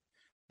opener.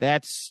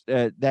 That's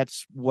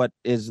what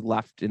is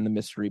left in the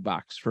mystery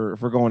box for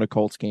going to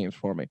Colts games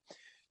for me.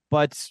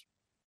 But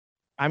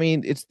I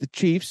mean, it's the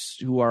Chiefs,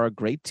 who are a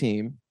great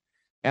team.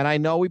 And I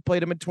know we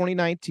played them in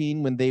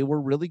 2019 when they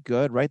were really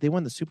good, right? They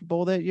won the Super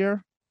Bowl that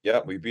year.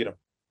 Yeah, we beat them.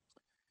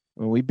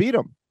 We beat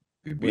them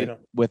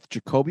with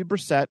Jacoby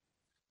Brissett,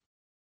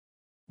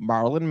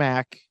 Marlon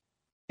Mack,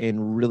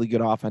 and really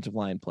good offensive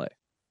line play.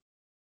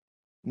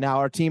 Now,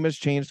 our team has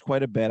changed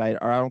quite a bit. I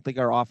don't think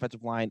our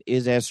offensive line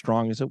is as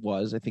strong as it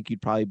was. I think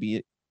you'd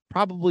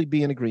probably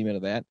be in agreement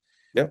of that.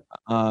 Yep.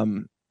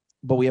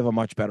 But we have a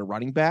much better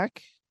running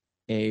back,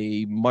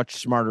 a much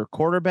smarter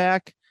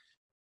quarterback,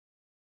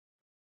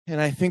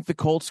 and I think the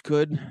Colts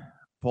could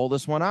pull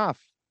this one off.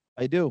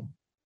 I do.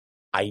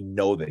 I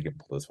know they can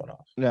pull this one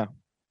off. Yeah.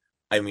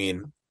 I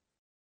mean,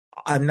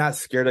 I'm not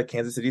scared of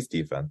Kansas City's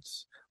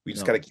defense. We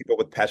just got to keep up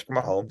with Patrick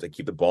Mahomes and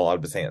keep the ball out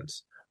of his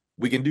hands.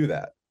 We can do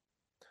that.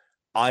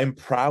 I'm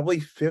probably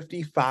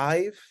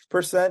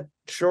 55%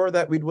 sure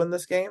that we'd win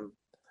this game.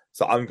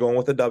 So I'm going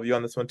with a W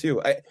on this one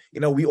too.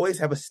 We always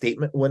have a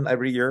statement win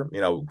every year.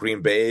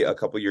 Green Bay a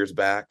couple years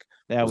back.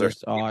 I love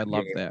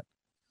that.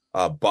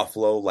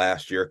 Buffalo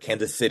last year.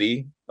 Kansas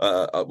City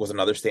was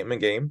another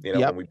statement game,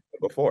 when we did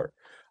it before.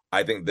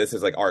 I think this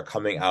is like our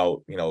coming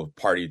out,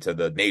 party to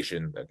the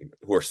nation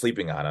who are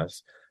sleeping on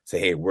us. Say,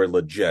 hey, we're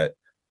legit.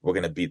 We're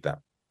going to beat them.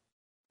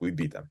 We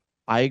beat them.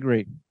 I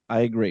agree.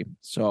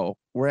 So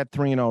we're at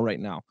 3-0 right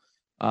now.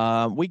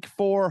 Week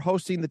 4,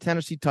 hosting the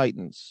Tennessee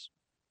Titans.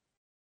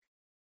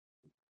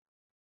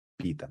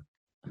 Beat them.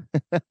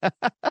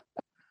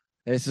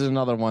 This is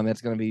another one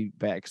that's going to be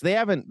bad because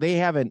they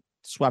haven't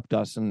swept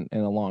us in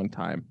a long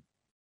time.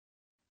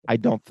 I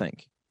don't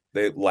think.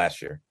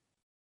 Last year.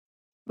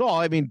 No,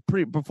 I mean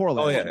before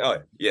last year. Oh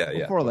yeah.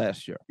 Before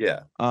last year.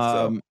 Yeah.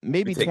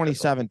 Maybe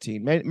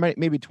 2017.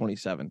 Maybe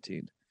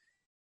 2017.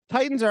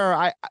 Titans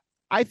are.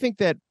 I think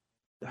that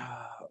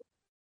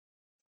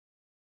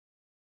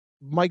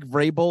Mike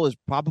Vrabel is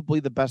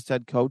probably the best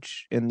head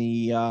coach in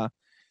the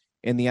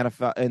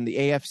NFL, in the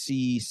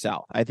AFC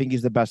South. I think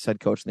he's the best head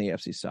coach in the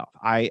AFC South.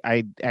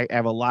 I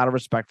have a lot of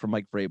respect for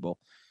Mike Vrabel,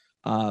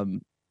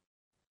 and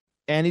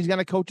he's going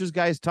to coach his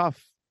guys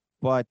tough.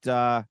 But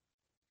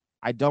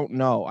I don't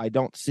know. I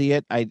don't see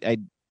it.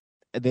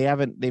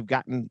 They've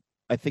gotten,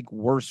 I think,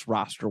 worse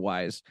roster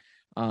wise,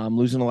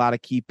 losing a lot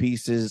of key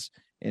pieces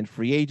in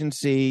free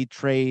agency,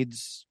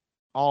 trades,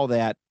 all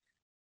that.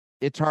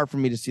 It's hard for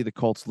me to see the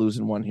Colts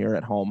losing one here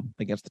at home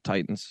against the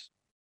Titans.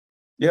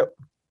 Yep.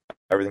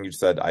 Everything you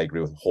said, I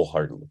agree with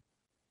wholeheartedly.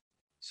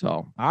 So,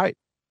 all right.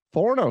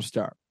 4-0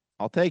 start.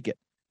 I'll take it.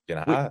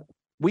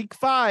 Week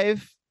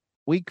five.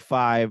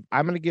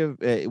 I'm going to give,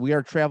 we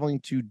are traveling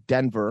to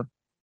Denver.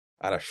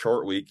 On a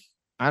short week.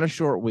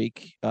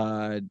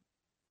 It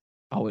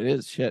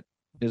is shit,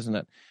 isn't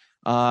it?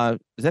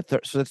 Is that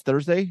so that's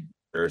Thursday?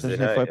 Thursday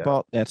night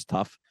football? Yeah. That's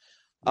tough.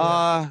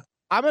 Yeah.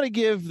 I'm going to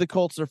give the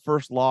Colts their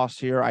first loss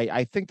here.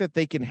 I think that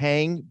they can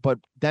hang, but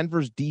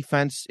Denver's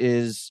defense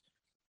is,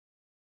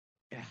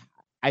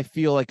 I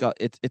feel like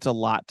it's a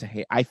lot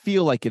to I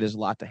feel like it is a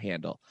lot to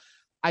handle.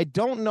 I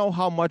don't know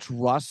how much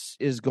Russ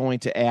is going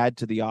to add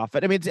to the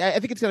offense. I mean, I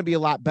think it's going to be a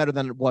lot better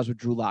than it was with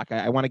Drew Lock.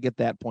 I want to get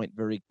that point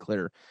very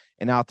clear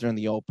and out there in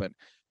the open.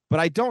 But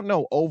I don't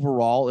know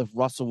overall if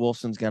Russell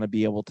Wilson's going to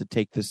be able to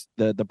take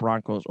the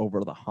Broncos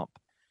over the hump.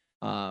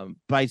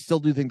 But I still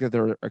do think that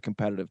they're a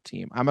competitive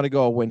team. I'm going to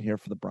go a win here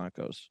for the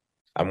Broncos.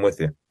 I'm with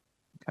you.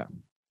 Okay.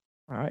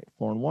 All right.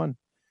 4-1.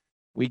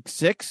 Week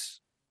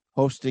 6,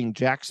 hosting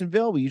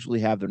Jacksonville. We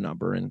usually have their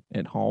number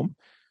at home.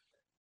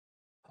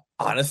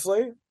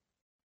 Honestly,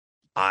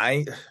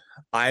 I'm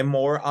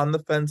more on the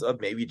fence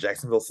of maybe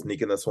Jacksonville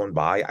sneaking this one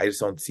by. I just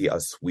don't see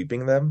us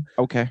sweeping them.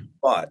 Okay.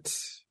 But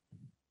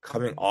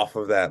coming off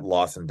of that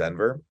loss in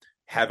Denver,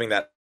 having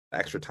that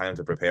extra time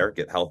to prepare,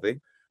 get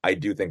healthy, I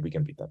do think we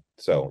can beat them.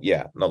 So,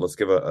 yeah, no, let's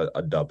give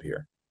a dub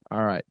here.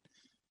 All right.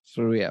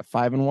 So we have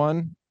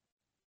 5-1.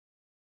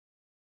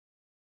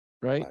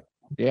 Right?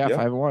 Yeah,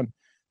 5-1.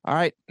 All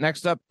right.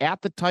 Next up,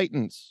 at the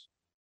Titans.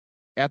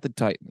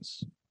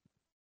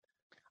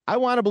 I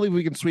want to believe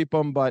we can sweep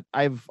them, but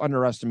I've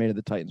underestimated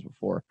the Titans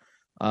before.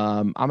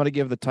 I'm going to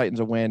give the Titans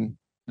a win.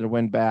 Their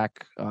win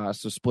back.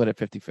 So split it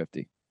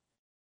 50-50.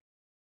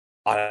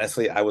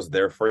 Honestly, I was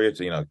there for you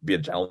to, be a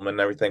gentleman and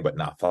everything, but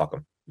nah, fuck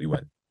them. We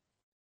win.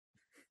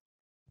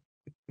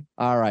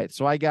 All right.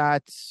 So I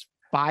got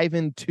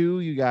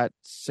 5-2. You got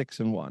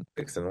 6-1.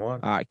 6-1. All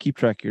right. Keep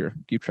track here.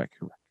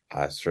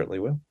 I certainly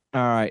will.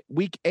 All right.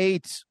 Week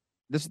 8.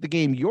 This is the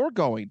game you're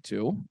going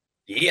to.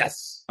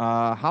 Yes.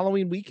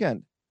 Halloween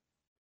weekend.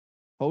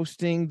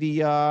 Hosting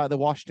the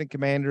Washington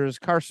Commanders.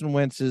 Carson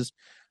Wentz's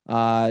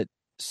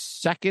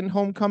second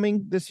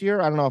homecoming this year.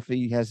 I don't know if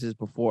he has his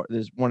before.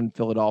 There's one in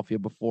Philadelphia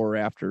before or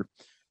after,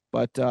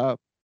 but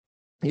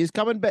he's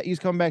coming back. He's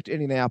coming back to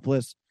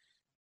Indianapolis.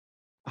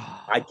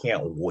 I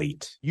can't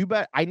wait. You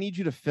bet. I need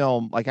you to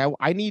film. Like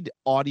I need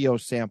audio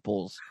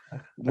samples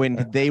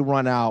when they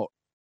run out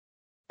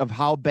of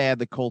how bad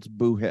the Colts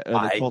boo hit.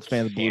 The Colts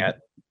fans boo. Can't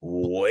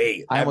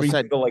wait. I almost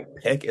said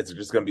pick. It's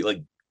just gonna be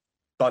like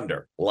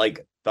thunder.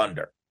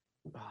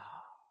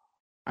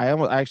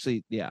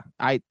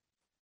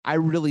 I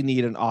really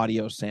need an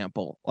audio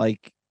sample.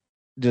 Like,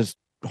 just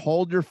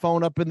hold your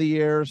phone up in the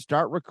air,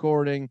 start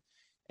recording,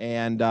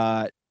 and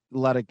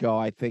let it go.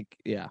 I think,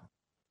 yeah.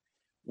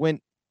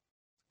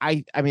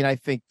 I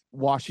think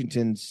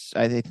Washington's.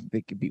 I think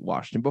they could beat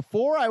Washington.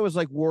 Before I was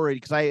like worried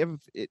because I have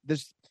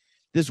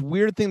this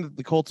weird thing that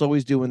the Colts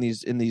always do in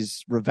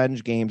these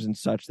revenge games and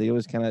such. They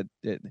always kind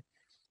of.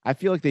 I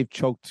feel like they've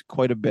choked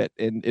quite a bit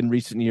in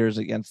recent years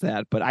against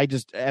that. But I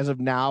just, as of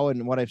now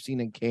and what I've seen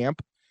in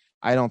camp,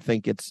 I don't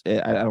think it's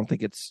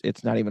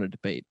not even a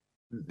debate.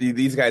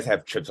 These guys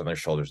have chips on their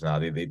shoulders now.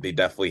 They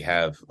definitely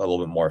have a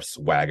little bit more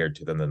swagger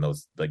to them than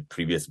those like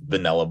previous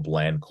vanilla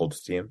bland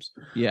Colts teams.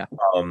 Yeah.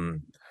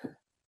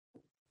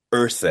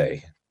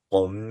 Irsay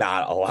will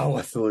not allow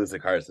us to lose to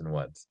Carson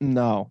Wentz.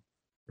 No.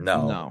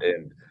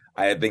 And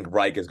I think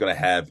Reich is going to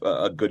have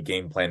a good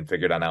game plan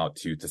figured out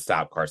to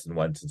stop Carson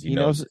Wentz since he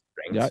knows his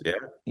strengths. Yeah.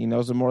 He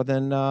knows it more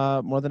than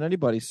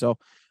anybody. So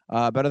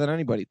better than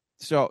anybody.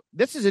 So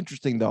this is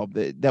interesting though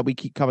that we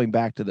keep coming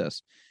back to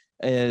this.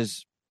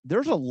 Is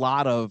there's a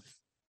lot of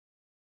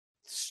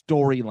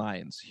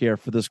storylines here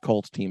for this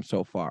Colts team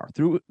so far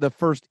through the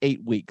first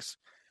 8 weeks.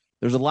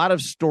 There's a lot of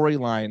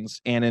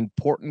storylines and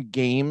important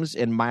games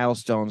and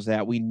milestones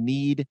that we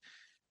need,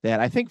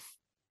 that I think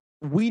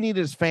we need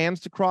as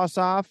fans to cross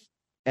off,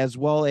 as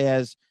well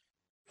as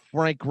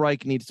Frank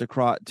Reich needs to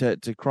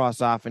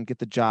cross off and get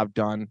the job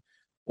done,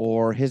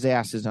 or his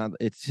ass on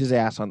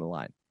the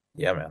line.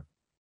 Yeah, man.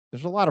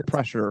 There's a lot of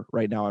pressure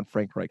right now on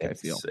Frank Reich, I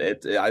feel.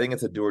 I think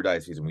it's a do or die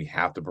season. We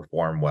have to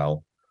perform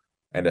well.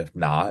 And if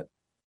not,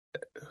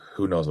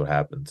 who knows what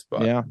happens.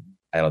 But yeah,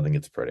 I don't think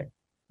it's pretty.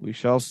 We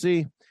shall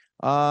see.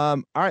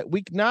 All right,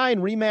 week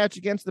 9 rematch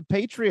against the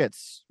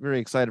Patriots. Very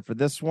excited for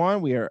this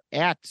one. We are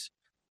at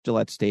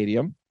Gillette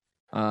Stadium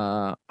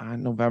on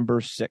November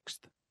 6th.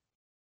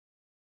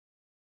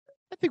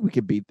 I think we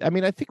could beat. I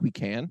think we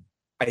can.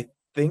 I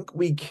think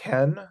we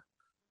can,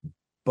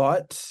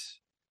 but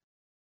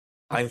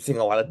I'm seeing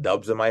a lot of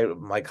dubs in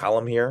my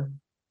column here.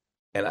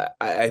 And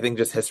I think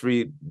just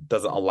history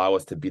doesn't allow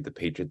us to beat the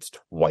Patriots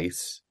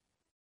twice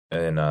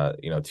in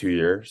 2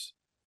 years.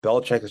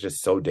 Belichick is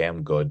just so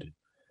damn good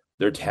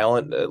Their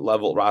talent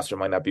level roster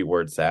might not be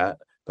where it's at,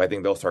 but I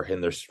think they'll start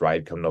hitting their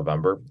stride come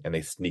November, and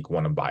they sneak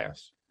one and buy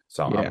us.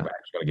 So I'm actually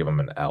going to give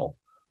them an L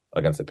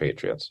against the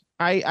Patriots.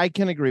 I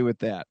can agree with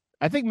that.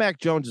 I think Mac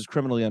Jones is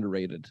criminally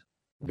underrated.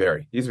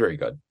 He's very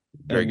good.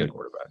 Very good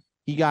quarterback.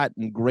 He got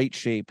in great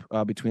shape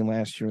between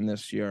last year and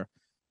this year.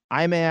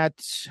 I'm at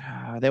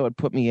that would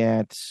put me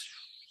at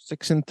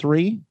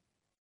 6-3.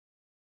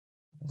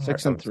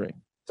 6-3.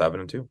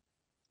 7-2.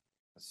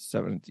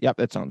 7. Yep,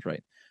 that sounds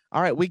right.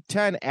 All right, week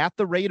 10 at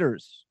the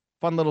Raiders.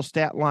 Fun little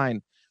stat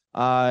line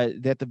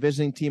that the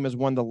visiting team has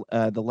won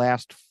the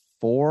last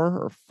 4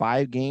 or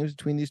 5 games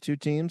between these two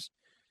teams.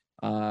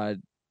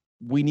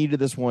 We needed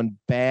this one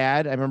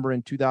bad. I remember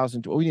in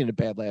 2002, we needed it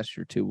bad last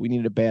year too. We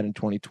needed it bad in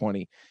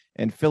 2020,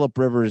 and Phillip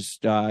Rivers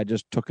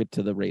just took it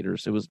to the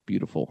Raiders. It was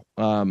beautiful.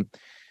 Good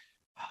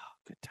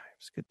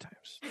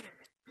times.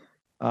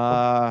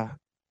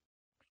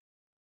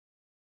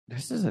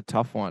 This is a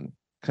tough one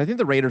because I think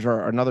the Raiders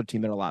are another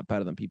team that are a lot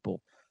better than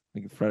people we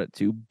can credit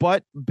to.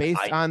 But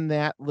based on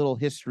that little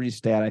history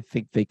stat, I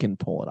think they can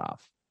pull it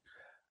off.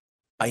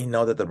 I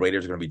know that the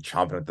Raiders are going to be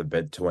chomping at the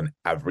bit to win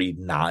every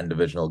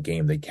non-divisional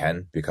game they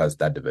can because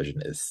that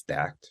division is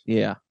stacked.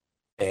 Yeah.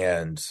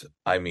 And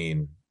I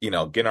mean,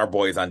 getting our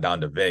boys on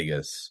down to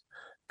Vegas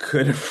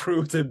could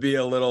prove to be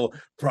a little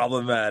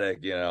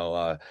problematic.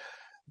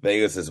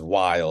 Vegas is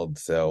wild.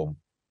 So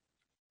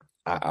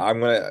I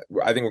think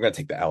we're going to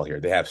take the L here.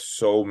 They have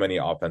so many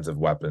offensive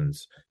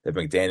weapons that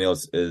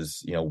McDaniels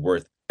is,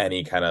 worth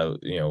any kind of,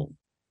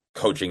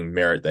 coaching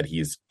merit that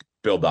he's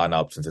built on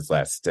up since his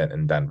last stint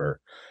in Denver.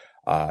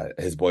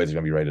 His boys are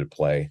going to be ready to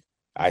play.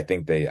 I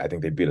think they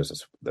beat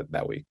us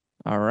that week.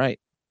 All right.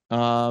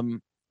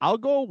 I'll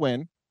go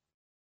win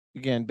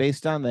again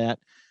based on that.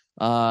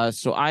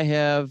 So I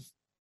have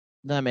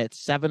them at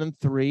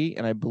 7-3,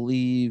 and I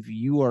believe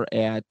you are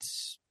at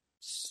 7-3.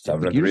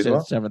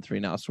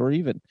 7-3 now, so we're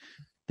even.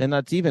 Then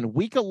that's even.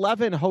 Week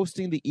 11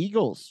 hosting the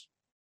Eagles.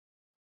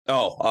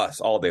 Oh, us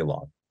all day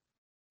long.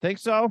 Think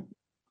so?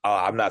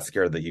 I'm not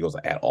scared of the Eagles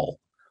at all.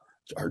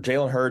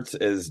 Jalen Hurts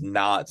is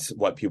not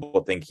what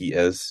people think he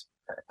is.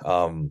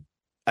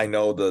 I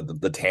know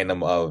the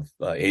tandem of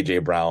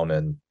AJ Brown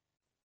and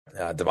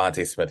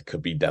Devontae Smith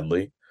could be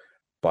deadly,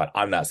 but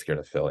I'm not scared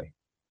of Philly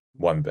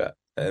one bit.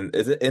 And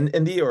is it in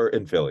Indy or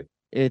in Philly?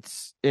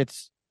 It's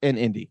in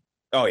Indy.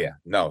 Oh yeah,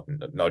 no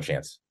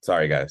chance.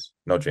 Sorry guys,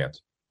 no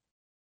chance.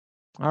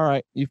 All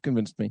right, you've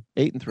convinced me.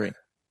 8-3.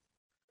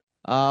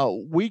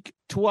 Week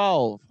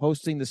 12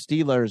 hosting the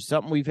Steelers.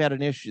 Something we've had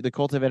an issue. The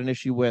Colts have had an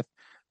issue with.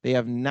 They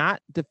have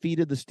not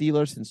defeated the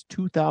Steelers since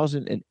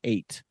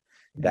 2008.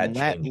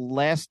 That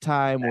last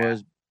time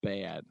was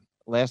bad.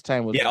 Last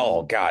time was bad.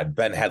 Oh God,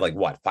 Ben had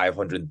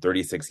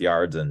 536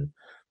 yards, and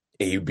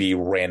AB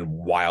ran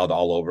wild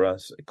all over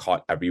us.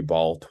 Caught every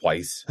ball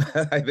twice.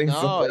 I think.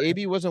 No,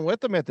 AB wasn't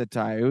with them at the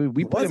time.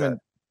 We played him in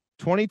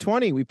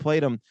 2020. We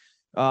played him.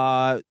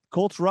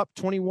 Colts were up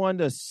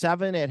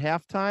 21-7 at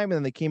halftime, and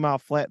then they came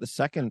out flat the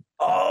second.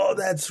 Oh,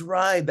 that's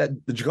right. That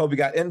Jacoby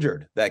got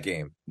injured that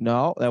game.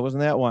 No, that wasn't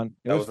that one.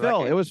 It was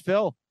Phil. It was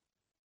Phil.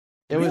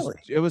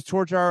 It was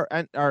towards our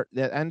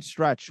end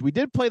stretch. We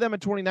did play them in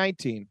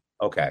 2019.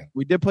 Okay.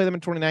 We did play them in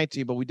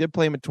 2019, but we did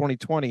play them in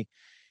 2020.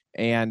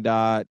 And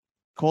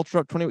Colts were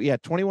up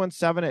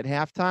 21-7 at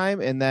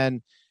halftime, and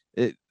then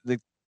the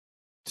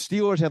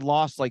Steelers had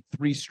lost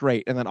 3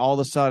 straight, and then all of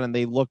a sudden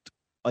they looked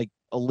like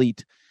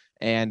elite.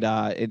 And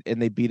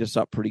they beat us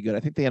up pretty good. I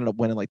think they ended up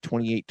winning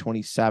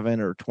 28-27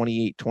 or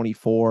 28-24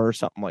 or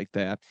something like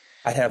that.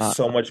 I have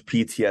so much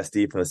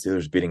PTSD from the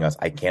Steelers beating us.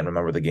 I can't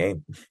remember the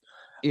game.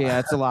 Yeah,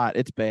 it's a lot.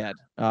 It's bad.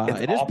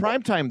 It is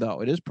primetime,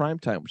 though. It is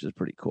primetime, which is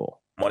pretty cool.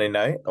 Monday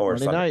night or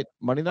Monday Sunday?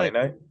 Monday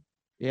night.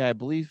 Yeah, I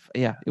believe.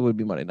 Yeah, it would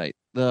be Monday night.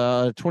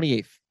 The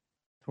 28th.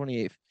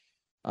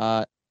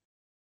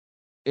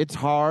 It's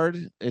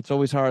hard. It's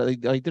always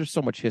hard. There's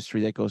so much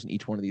history that goes in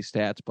each one of these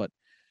stats, but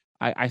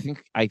I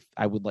think I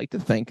would like to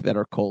think that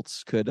our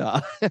Colts could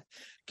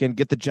can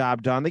get the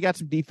job done. They got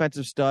some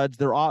defensive studs.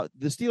 The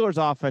Steelers'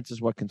 offense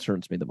is what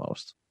concerns me the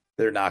most.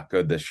 They're not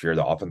good this year.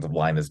 The offensive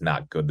line is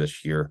not good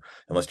this year,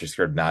 unless you're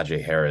scared of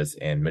Najee Harris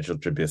and Mitchell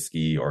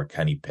Trubisky or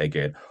Kenny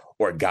Pickett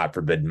or, God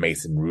forbid,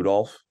 Mason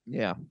Rudolph.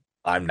 Yeah,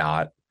 I'm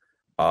not.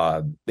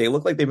 They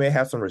look like they may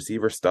have some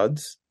receiver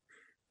studs.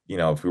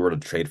 If we were to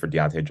trade for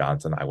Deontay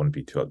Johnson, I wouldn't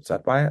be too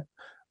upset by it.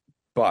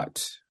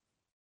 But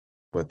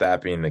with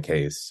that being the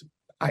case,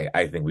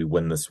 I think we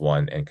win this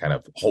one and kind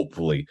of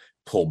hopefully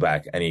pull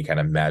back any kind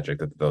of magic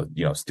that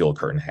the steel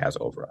curtain has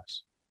over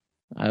us.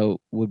 I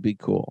would be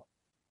cool.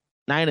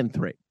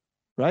 9-3,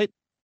 right?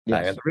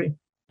 Yes. 9-3.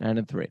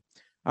 9-3.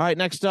 All right,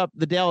 next up,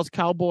 the Dallas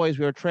Cowboys.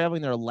 We were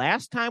traveling there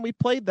last time we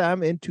played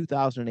them in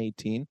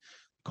 2018.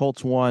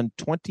 Colts won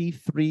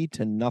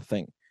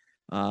 23-0.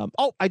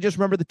 I just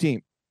remember the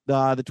team.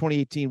 The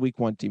 2018 Week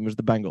 1 team was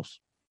the Bengals.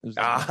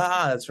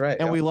 That's right.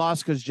 And we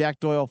lost because Jack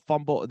Doyle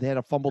fumbled. They had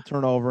a fumble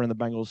turnover, and the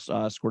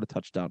Bengals scored a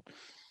touchdown,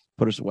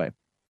 put us away.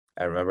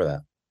 I remember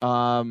that.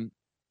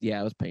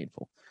 Yeah, it was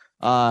painful.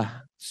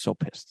 So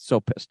pissed. So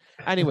pissed.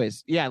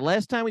 Anyways, yeah,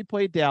 last time we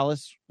played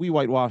Dallas, we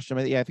whitewashed them.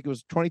 Yeah, I think it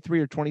was 23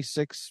 or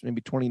 26,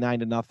 maybe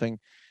 29-0.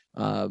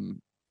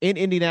 In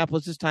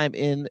Indianapolis, this time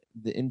in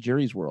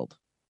Jerry's world.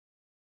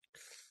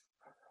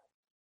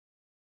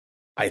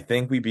 I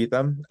think we beat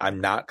them.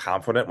 I'm not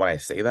confident when I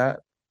say that,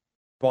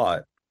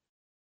 but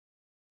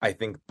I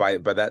think by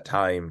that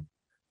time,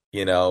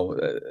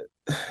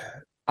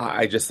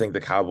 I just think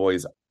the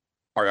Cowboys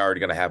are already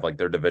going to have like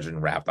their division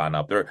wrapped on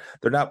up. They're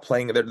not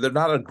playing. They're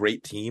not a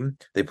great team.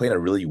 They play in a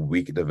really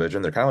weak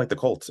division. They're kind of like the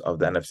Colts of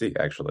the NFC,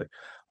 actually.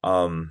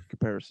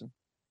 Comparison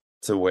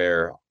to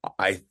where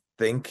I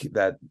think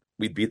that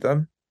we beat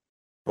them,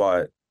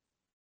 but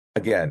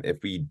again,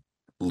 if we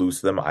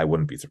lose them, I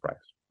wouldn't be surprised.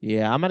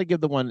 Yeah, I'm gonna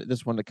give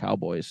this one to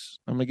Cowboys.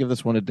 I'm gonna give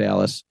this one to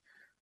Dallas.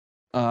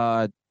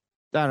 I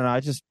don't know.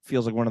 It just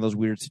feels like one of those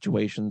weird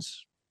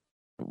situations,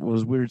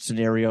 those weird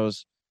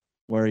scenarios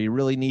where you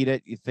really need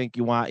it. You think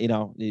you want,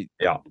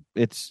 yeah.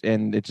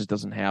 And it just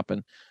doesn't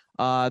happen.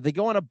 They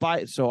go on a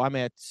bye. So I'm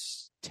at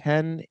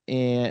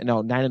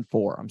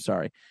 9-4. I'm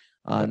sorry.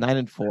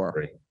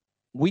 9-4.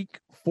 Week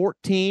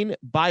 14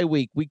 bye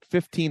week. Week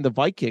 15, the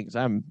Vikings.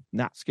 I'm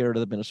not scared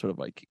of the Minnesota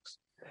Vikings.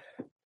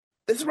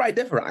 This is right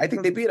different. I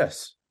think they beat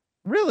us.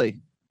 Really?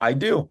 I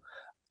do.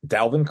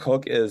 Dalvin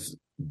Cook is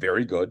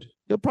very good.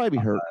 He'll probably be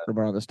hurt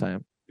around this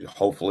time.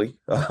 Hopefully.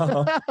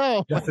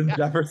 Justin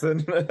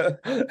Jefferson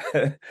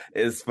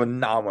is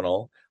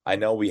phenomenal. I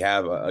know we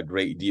have a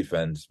great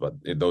defense, but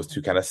those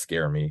two kind of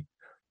scare me.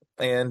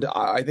 And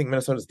I think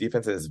Minnesota's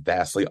defense is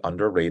vastly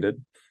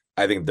underrated.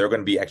 I think they're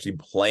going to be actually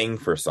playing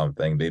for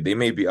something. They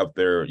may be up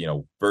there,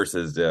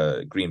 versus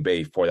Green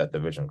Bay for that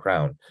division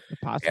crown.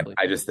 Possibly. And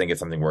I just think it's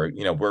something where,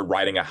 we're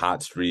riding a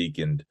hot streak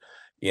and,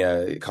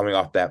 coming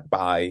off that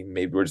bye,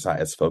 maybe we're just not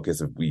as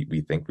focused as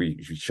we think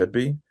we should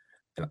be.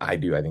 And I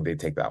think they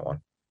take that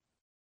one.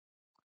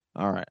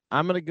 All right.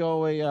 I'm going to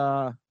go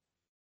a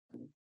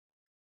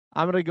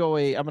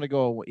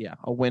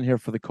win here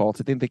for the Colts.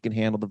 I think they can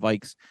handle the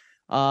Vikes.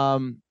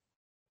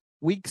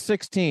 Week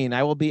 16,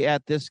 I will be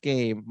at this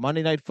game.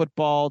 Monday Night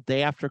Football,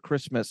 day after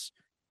Christmas.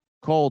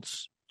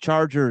 Colts,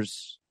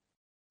 Chargers.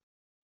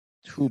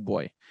 Oh,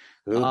 boy.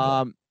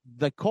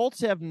 The Colts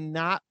have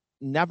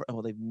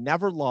they've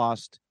never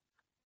lost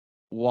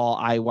while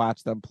I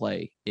watch them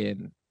play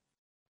in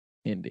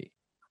Indy.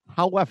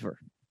 However,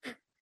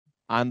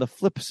 on the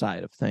flip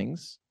side of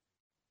things,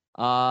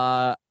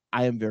 I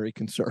am very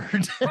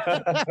concerned.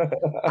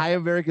 I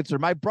am very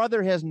concerned. My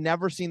brother has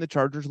never seen the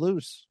Chargers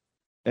lose.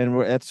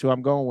 And that's who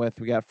I'm going with.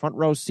 We got front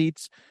row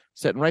seats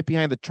sitting right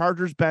behind the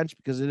Chargers bench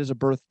because it is a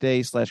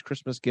birthday /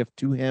 Christmas gift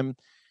to him.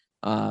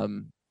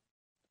 You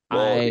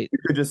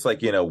could just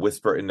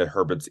whisper into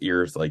Herbert's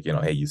ears,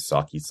 hey, you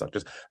suck.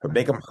 Just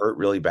make him hurt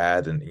really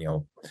bad, and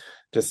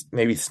just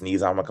maybe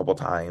sneeze on him a couple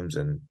times,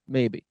 and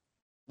maybe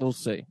we'll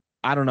see.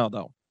 I don't know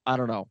though. I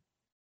don't know.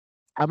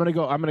 I'm gonna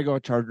go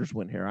a Chargers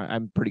win here.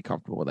 I'm pretty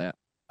comfortable with that.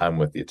 I'm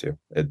with you too.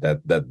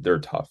 That they're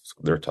tough.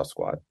 They're a tough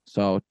squad.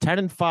 So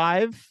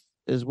 10-5.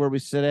 Is where we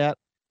sit at.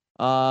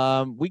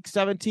 Week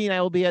 17, I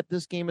will be at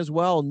this game as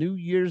well. New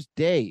Year's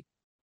Day.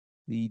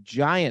 The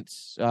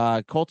Giants.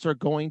 Colts are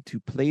going to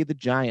play the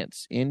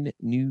Giants in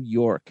New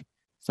York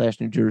 /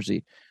 New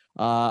Jersey.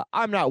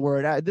 I'm not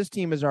worried. This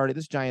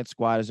Giants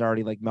squad is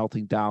already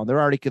melting down. They're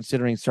already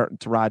considering starting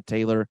Tyrod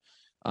Taylor,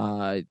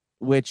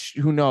 which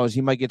who knows? He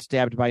might get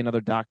stabbed by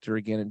another doctor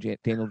again, and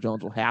Daniel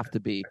Jones will have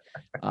to be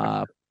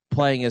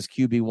playing as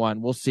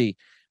QB1. We'll see.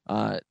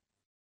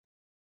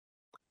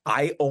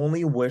 I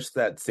only wish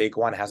that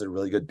Saquon has a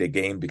really good big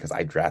game because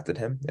I drafted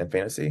him in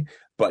fantasy.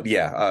 But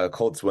yeah,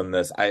 Colts win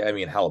this. I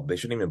mean, hell, they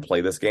shouldn't even play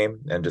this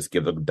game and just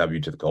give the W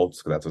to the Colts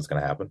because that's what's going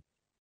to happen.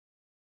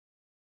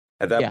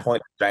 At that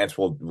point, the Giants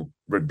will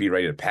be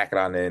ready to pack it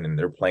on in, and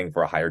they're playing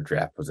for a higher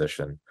draft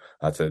position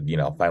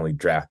to finally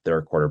draft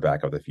their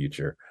quarterback of the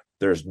future.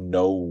 There's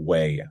no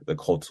way the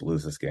Colts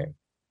lose this game.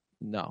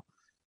 No.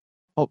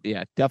 Oh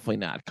yeah, definitely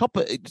not.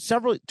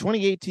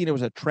 2018, it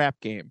was a trap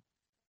game.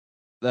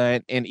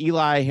 And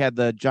Eli had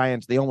the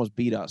Giants. They almost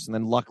beat us, and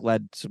then Luck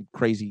led some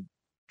crazy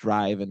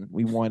drive, and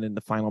we won in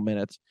the final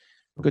minutes.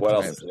 Good what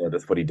else?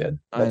 That's what he did.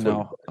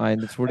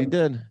 That's what he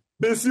did.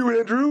 Miss you,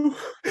 Andrew.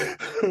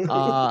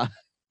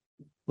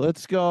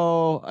 Let's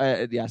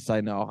go. Yes, I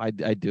know. I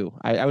do.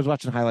 I was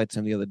watching highlights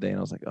the other day, and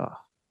I was like, oh,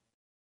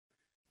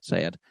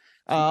 sad.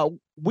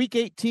 Week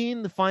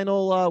 18, the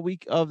final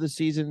week of the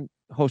season,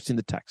 hosting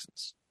the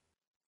Texans.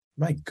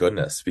 My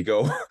goodness, we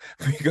go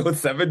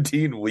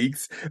 17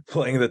 weeks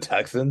playing the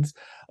Texans.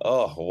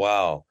 Oh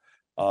wow.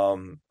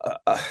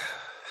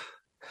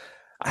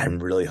 I'm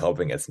really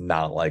hoping it's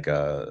not like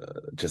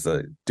just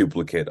a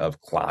duplicate of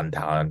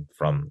Clonton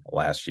from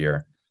last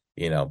year,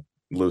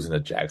 losing to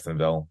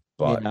Jacksonville.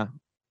 But yeah,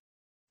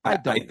 I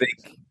think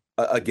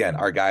again,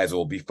 our guys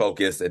will be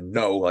focused and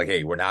know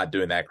hey, we're not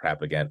doing that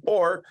crap again.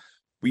 Or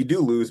we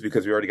do lose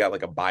because we already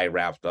got a bye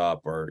wrapped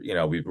up, or,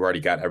 we've already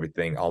got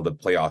everything, all the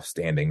playoff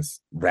standings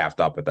wrapped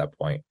up at that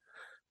point.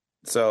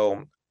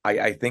 So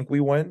I think we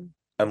win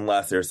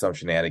unless there's some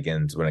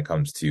shenanigans when it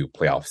comes to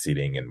playoff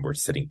seeding and we're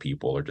sitting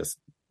people or just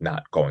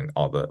not going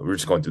we're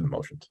just going through the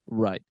motions.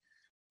 Right.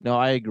 No,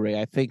 I agree.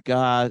 I think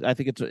I'm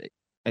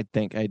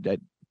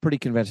pretty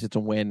convinced it's a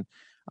win.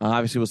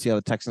 Obviously, we'll see how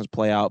the Texans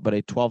play out, but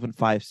a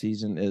 12-5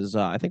 season is,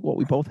 I think, what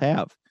we both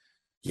have.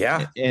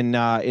 Yeah.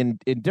 In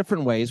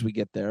different ways we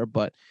get there,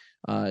 but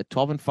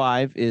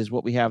 12-5 is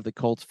what we have the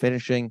Colts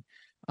finishing.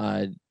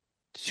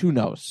 Who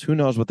knows? Who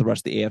knows what the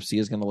rest of the AFC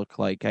is going to look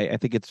like? I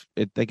think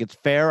it's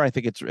fair. I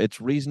think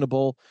it's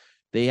reasonable.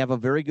 They have a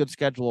very good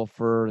schedule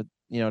for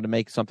to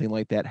make something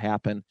like that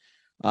happen.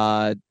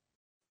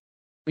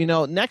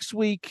 Next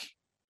week,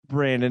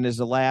 Brandon, is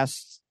the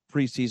last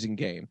preseason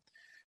game.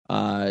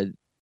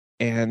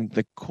 And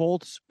the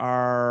Colts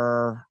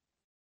are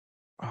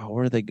who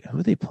are they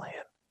playing?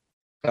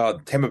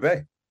 Tampa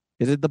Bay.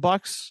 Is it the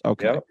Bucs?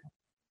 Okay. Yep.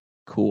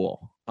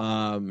 Cool.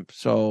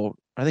 So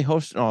are they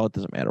hosting? Oh, it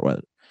doesn't matter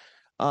what.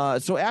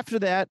 So after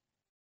that,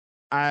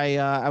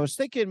 I was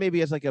thinking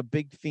maybe as like a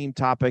big theme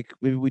topic,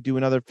 maybe we do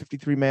another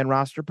 53-man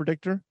roster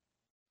predictor.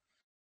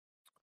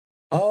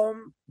 Or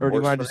do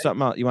you want to do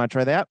something else? You want to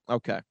try that?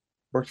 Okay.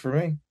 Works for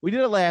me. We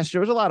did it last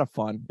year. It was a lot of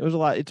fun.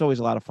 It's always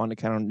a lot of fun to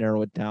kind of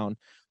narrow it down.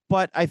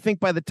 But I think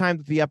by the time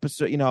that the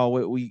episode,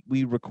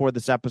 we record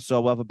this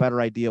episode, we'll have a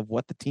better idea of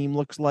what the team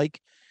looks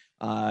like.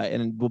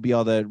 And we'll be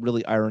able to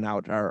really iron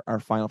out our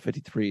final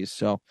 53s.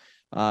 So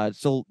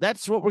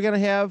that's what we're going to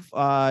have.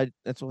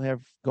 That's what we'll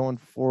have going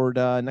forward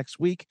next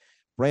week.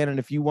 Brandon,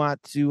 if you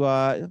want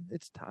to,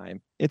 it's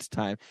time.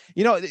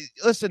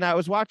 Listen, I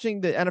was watching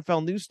the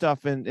NFL news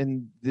stuff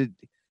and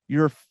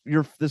your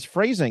this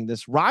phrasing,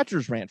 this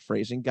Rodgers rant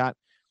phrasing got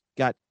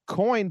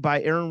coined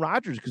by Aaron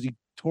Rodgers because he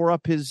tore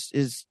up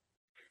his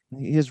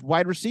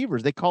wide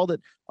receivers. They called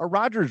it a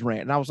Rodgers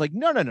rant. And I was like,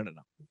 no.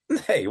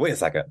 Hey, wait a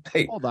second.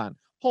 Hey,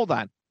 hold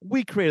on.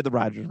 We created the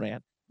Rodgers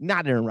rant,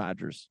 not Aaron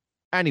Rodgers.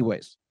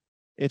 Anyways,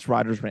 it's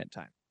Rodgers rant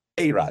time.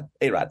 A-Rod,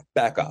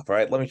 back off. All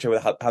right. Let me show you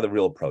how the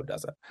real pro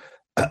does it.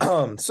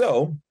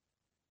 So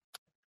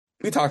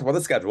we talked about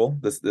the schedule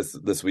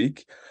this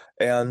week,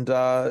 and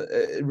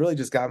it really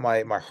just got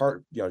my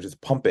heart,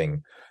 just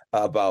pumping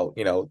about,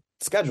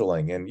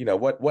 scheduling and,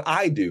 what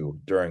I do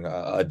during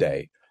a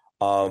day.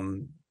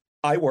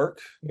 I work,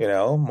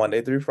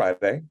 Monday through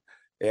Friday,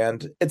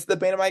 and it's the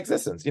bane of my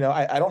existence.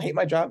 I don't hate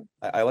my job.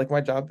 I like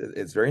my job.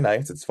 It's very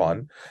nice. It's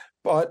fun.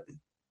 But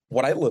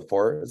what I live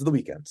for is the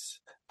weekends.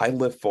 I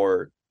live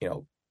for,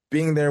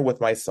 being there with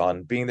my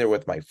son, being there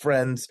with my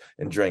friends,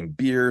 enjoying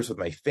beers with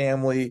my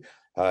family,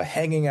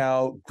 hanging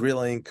out,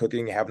 grilling,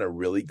 cooking, having a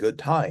really good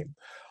time.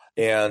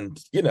 And,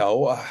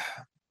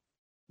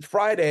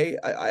 Friday,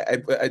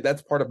 I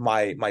that's part of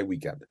my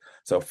weekend.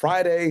 So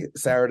Friday,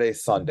 Saturday,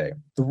 Sunday,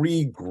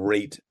 3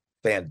 great,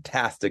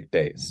 fantastic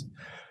days.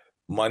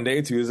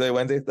 Monday, Tuesday,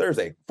 Wednesday,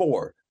 Thursday,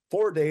 4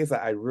 days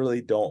that I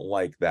really don't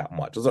like that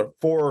much. Those are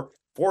four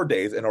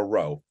days in a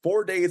row.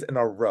 4 days in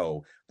a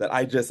row that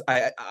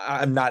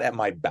I'm not at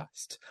my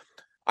best.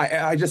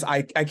 I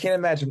can't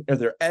imagine, are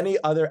there any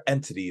other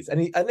entities,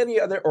 any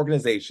other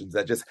organizations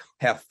that just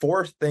have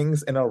 4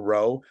 things in a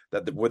row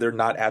where they're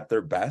not at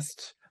their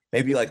best?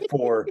 Maybe like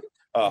 4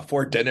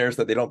 dinners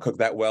that they don't cook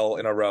that well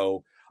in a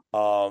row.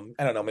 I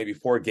don't know, maybe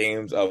 4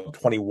 games of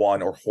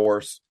 21 or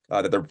horse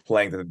that they're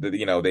playing that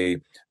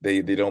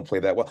they don't play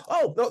that well.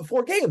 Oh, no,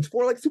 4 games,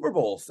 4 like Super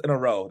Bowls in a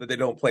row that they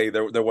don't play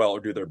their well or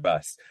do their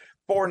best.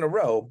 4 in a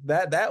row,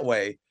 that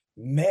way,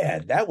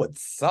 man, that would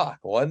suck,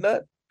 wouldn't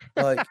it?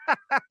 Like,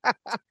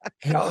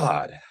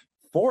 God,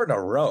 4 in a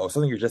row,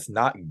 something you're just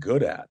not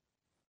good at.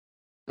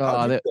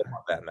 How do you feel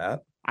about that,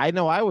 Matt? I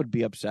know I would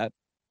be upset.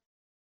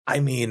 I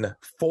mean,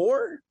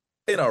 4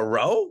 in a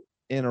row?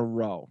 In a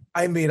row.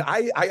 I mean,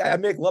 I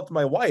make love to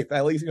my wife.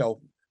 At least,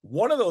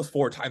 one of those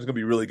 4 times is gonna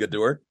be really good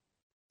to her.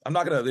 I'm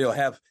not gonna,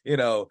 have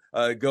go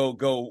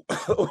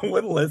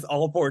winless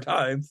all 4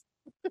 times.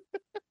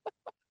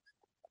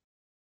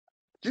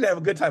 She'd have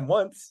a good time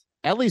once.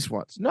 At least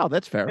once. No,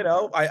 that's fair.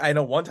 I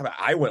know one time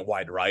I went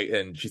wide right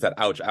and she said,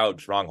 ouch,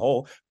 ouch, wrong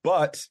hole.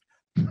 But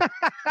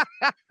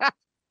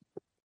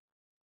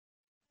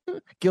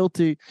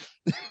guilty.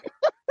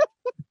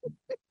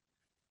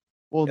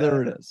 Well,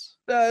 there it is.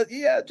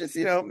 Yeah, just,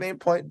 main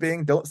point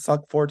being, don't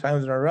suck 4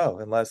 times in a row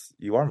unless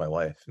you are my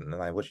wife. And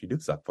I wish you do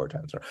suck 4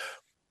 times in a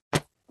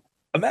row.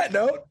 On that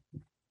note.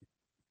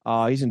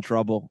 Oh, he's in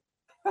trouble.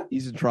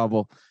 He's in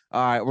trouble.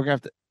 All right, we're going to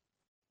have to.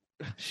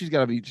 She's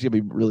gonna be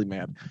really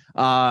mad.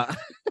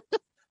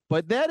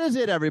 But that is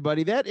it,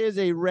 everybody. That is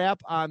a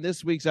wrap on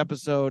this week's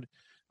episode.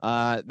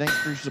 Thanks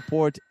for your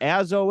support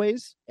as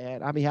always.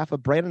 And on behalf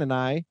of Brandon and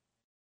I,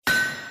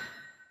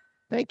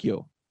 thank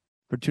you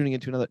for tuning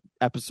into another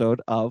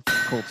episode of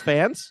Colts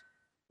Fans.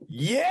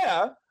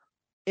 Yeah.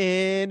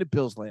 In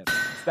Bills Land.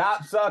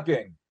 Stop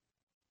sucking.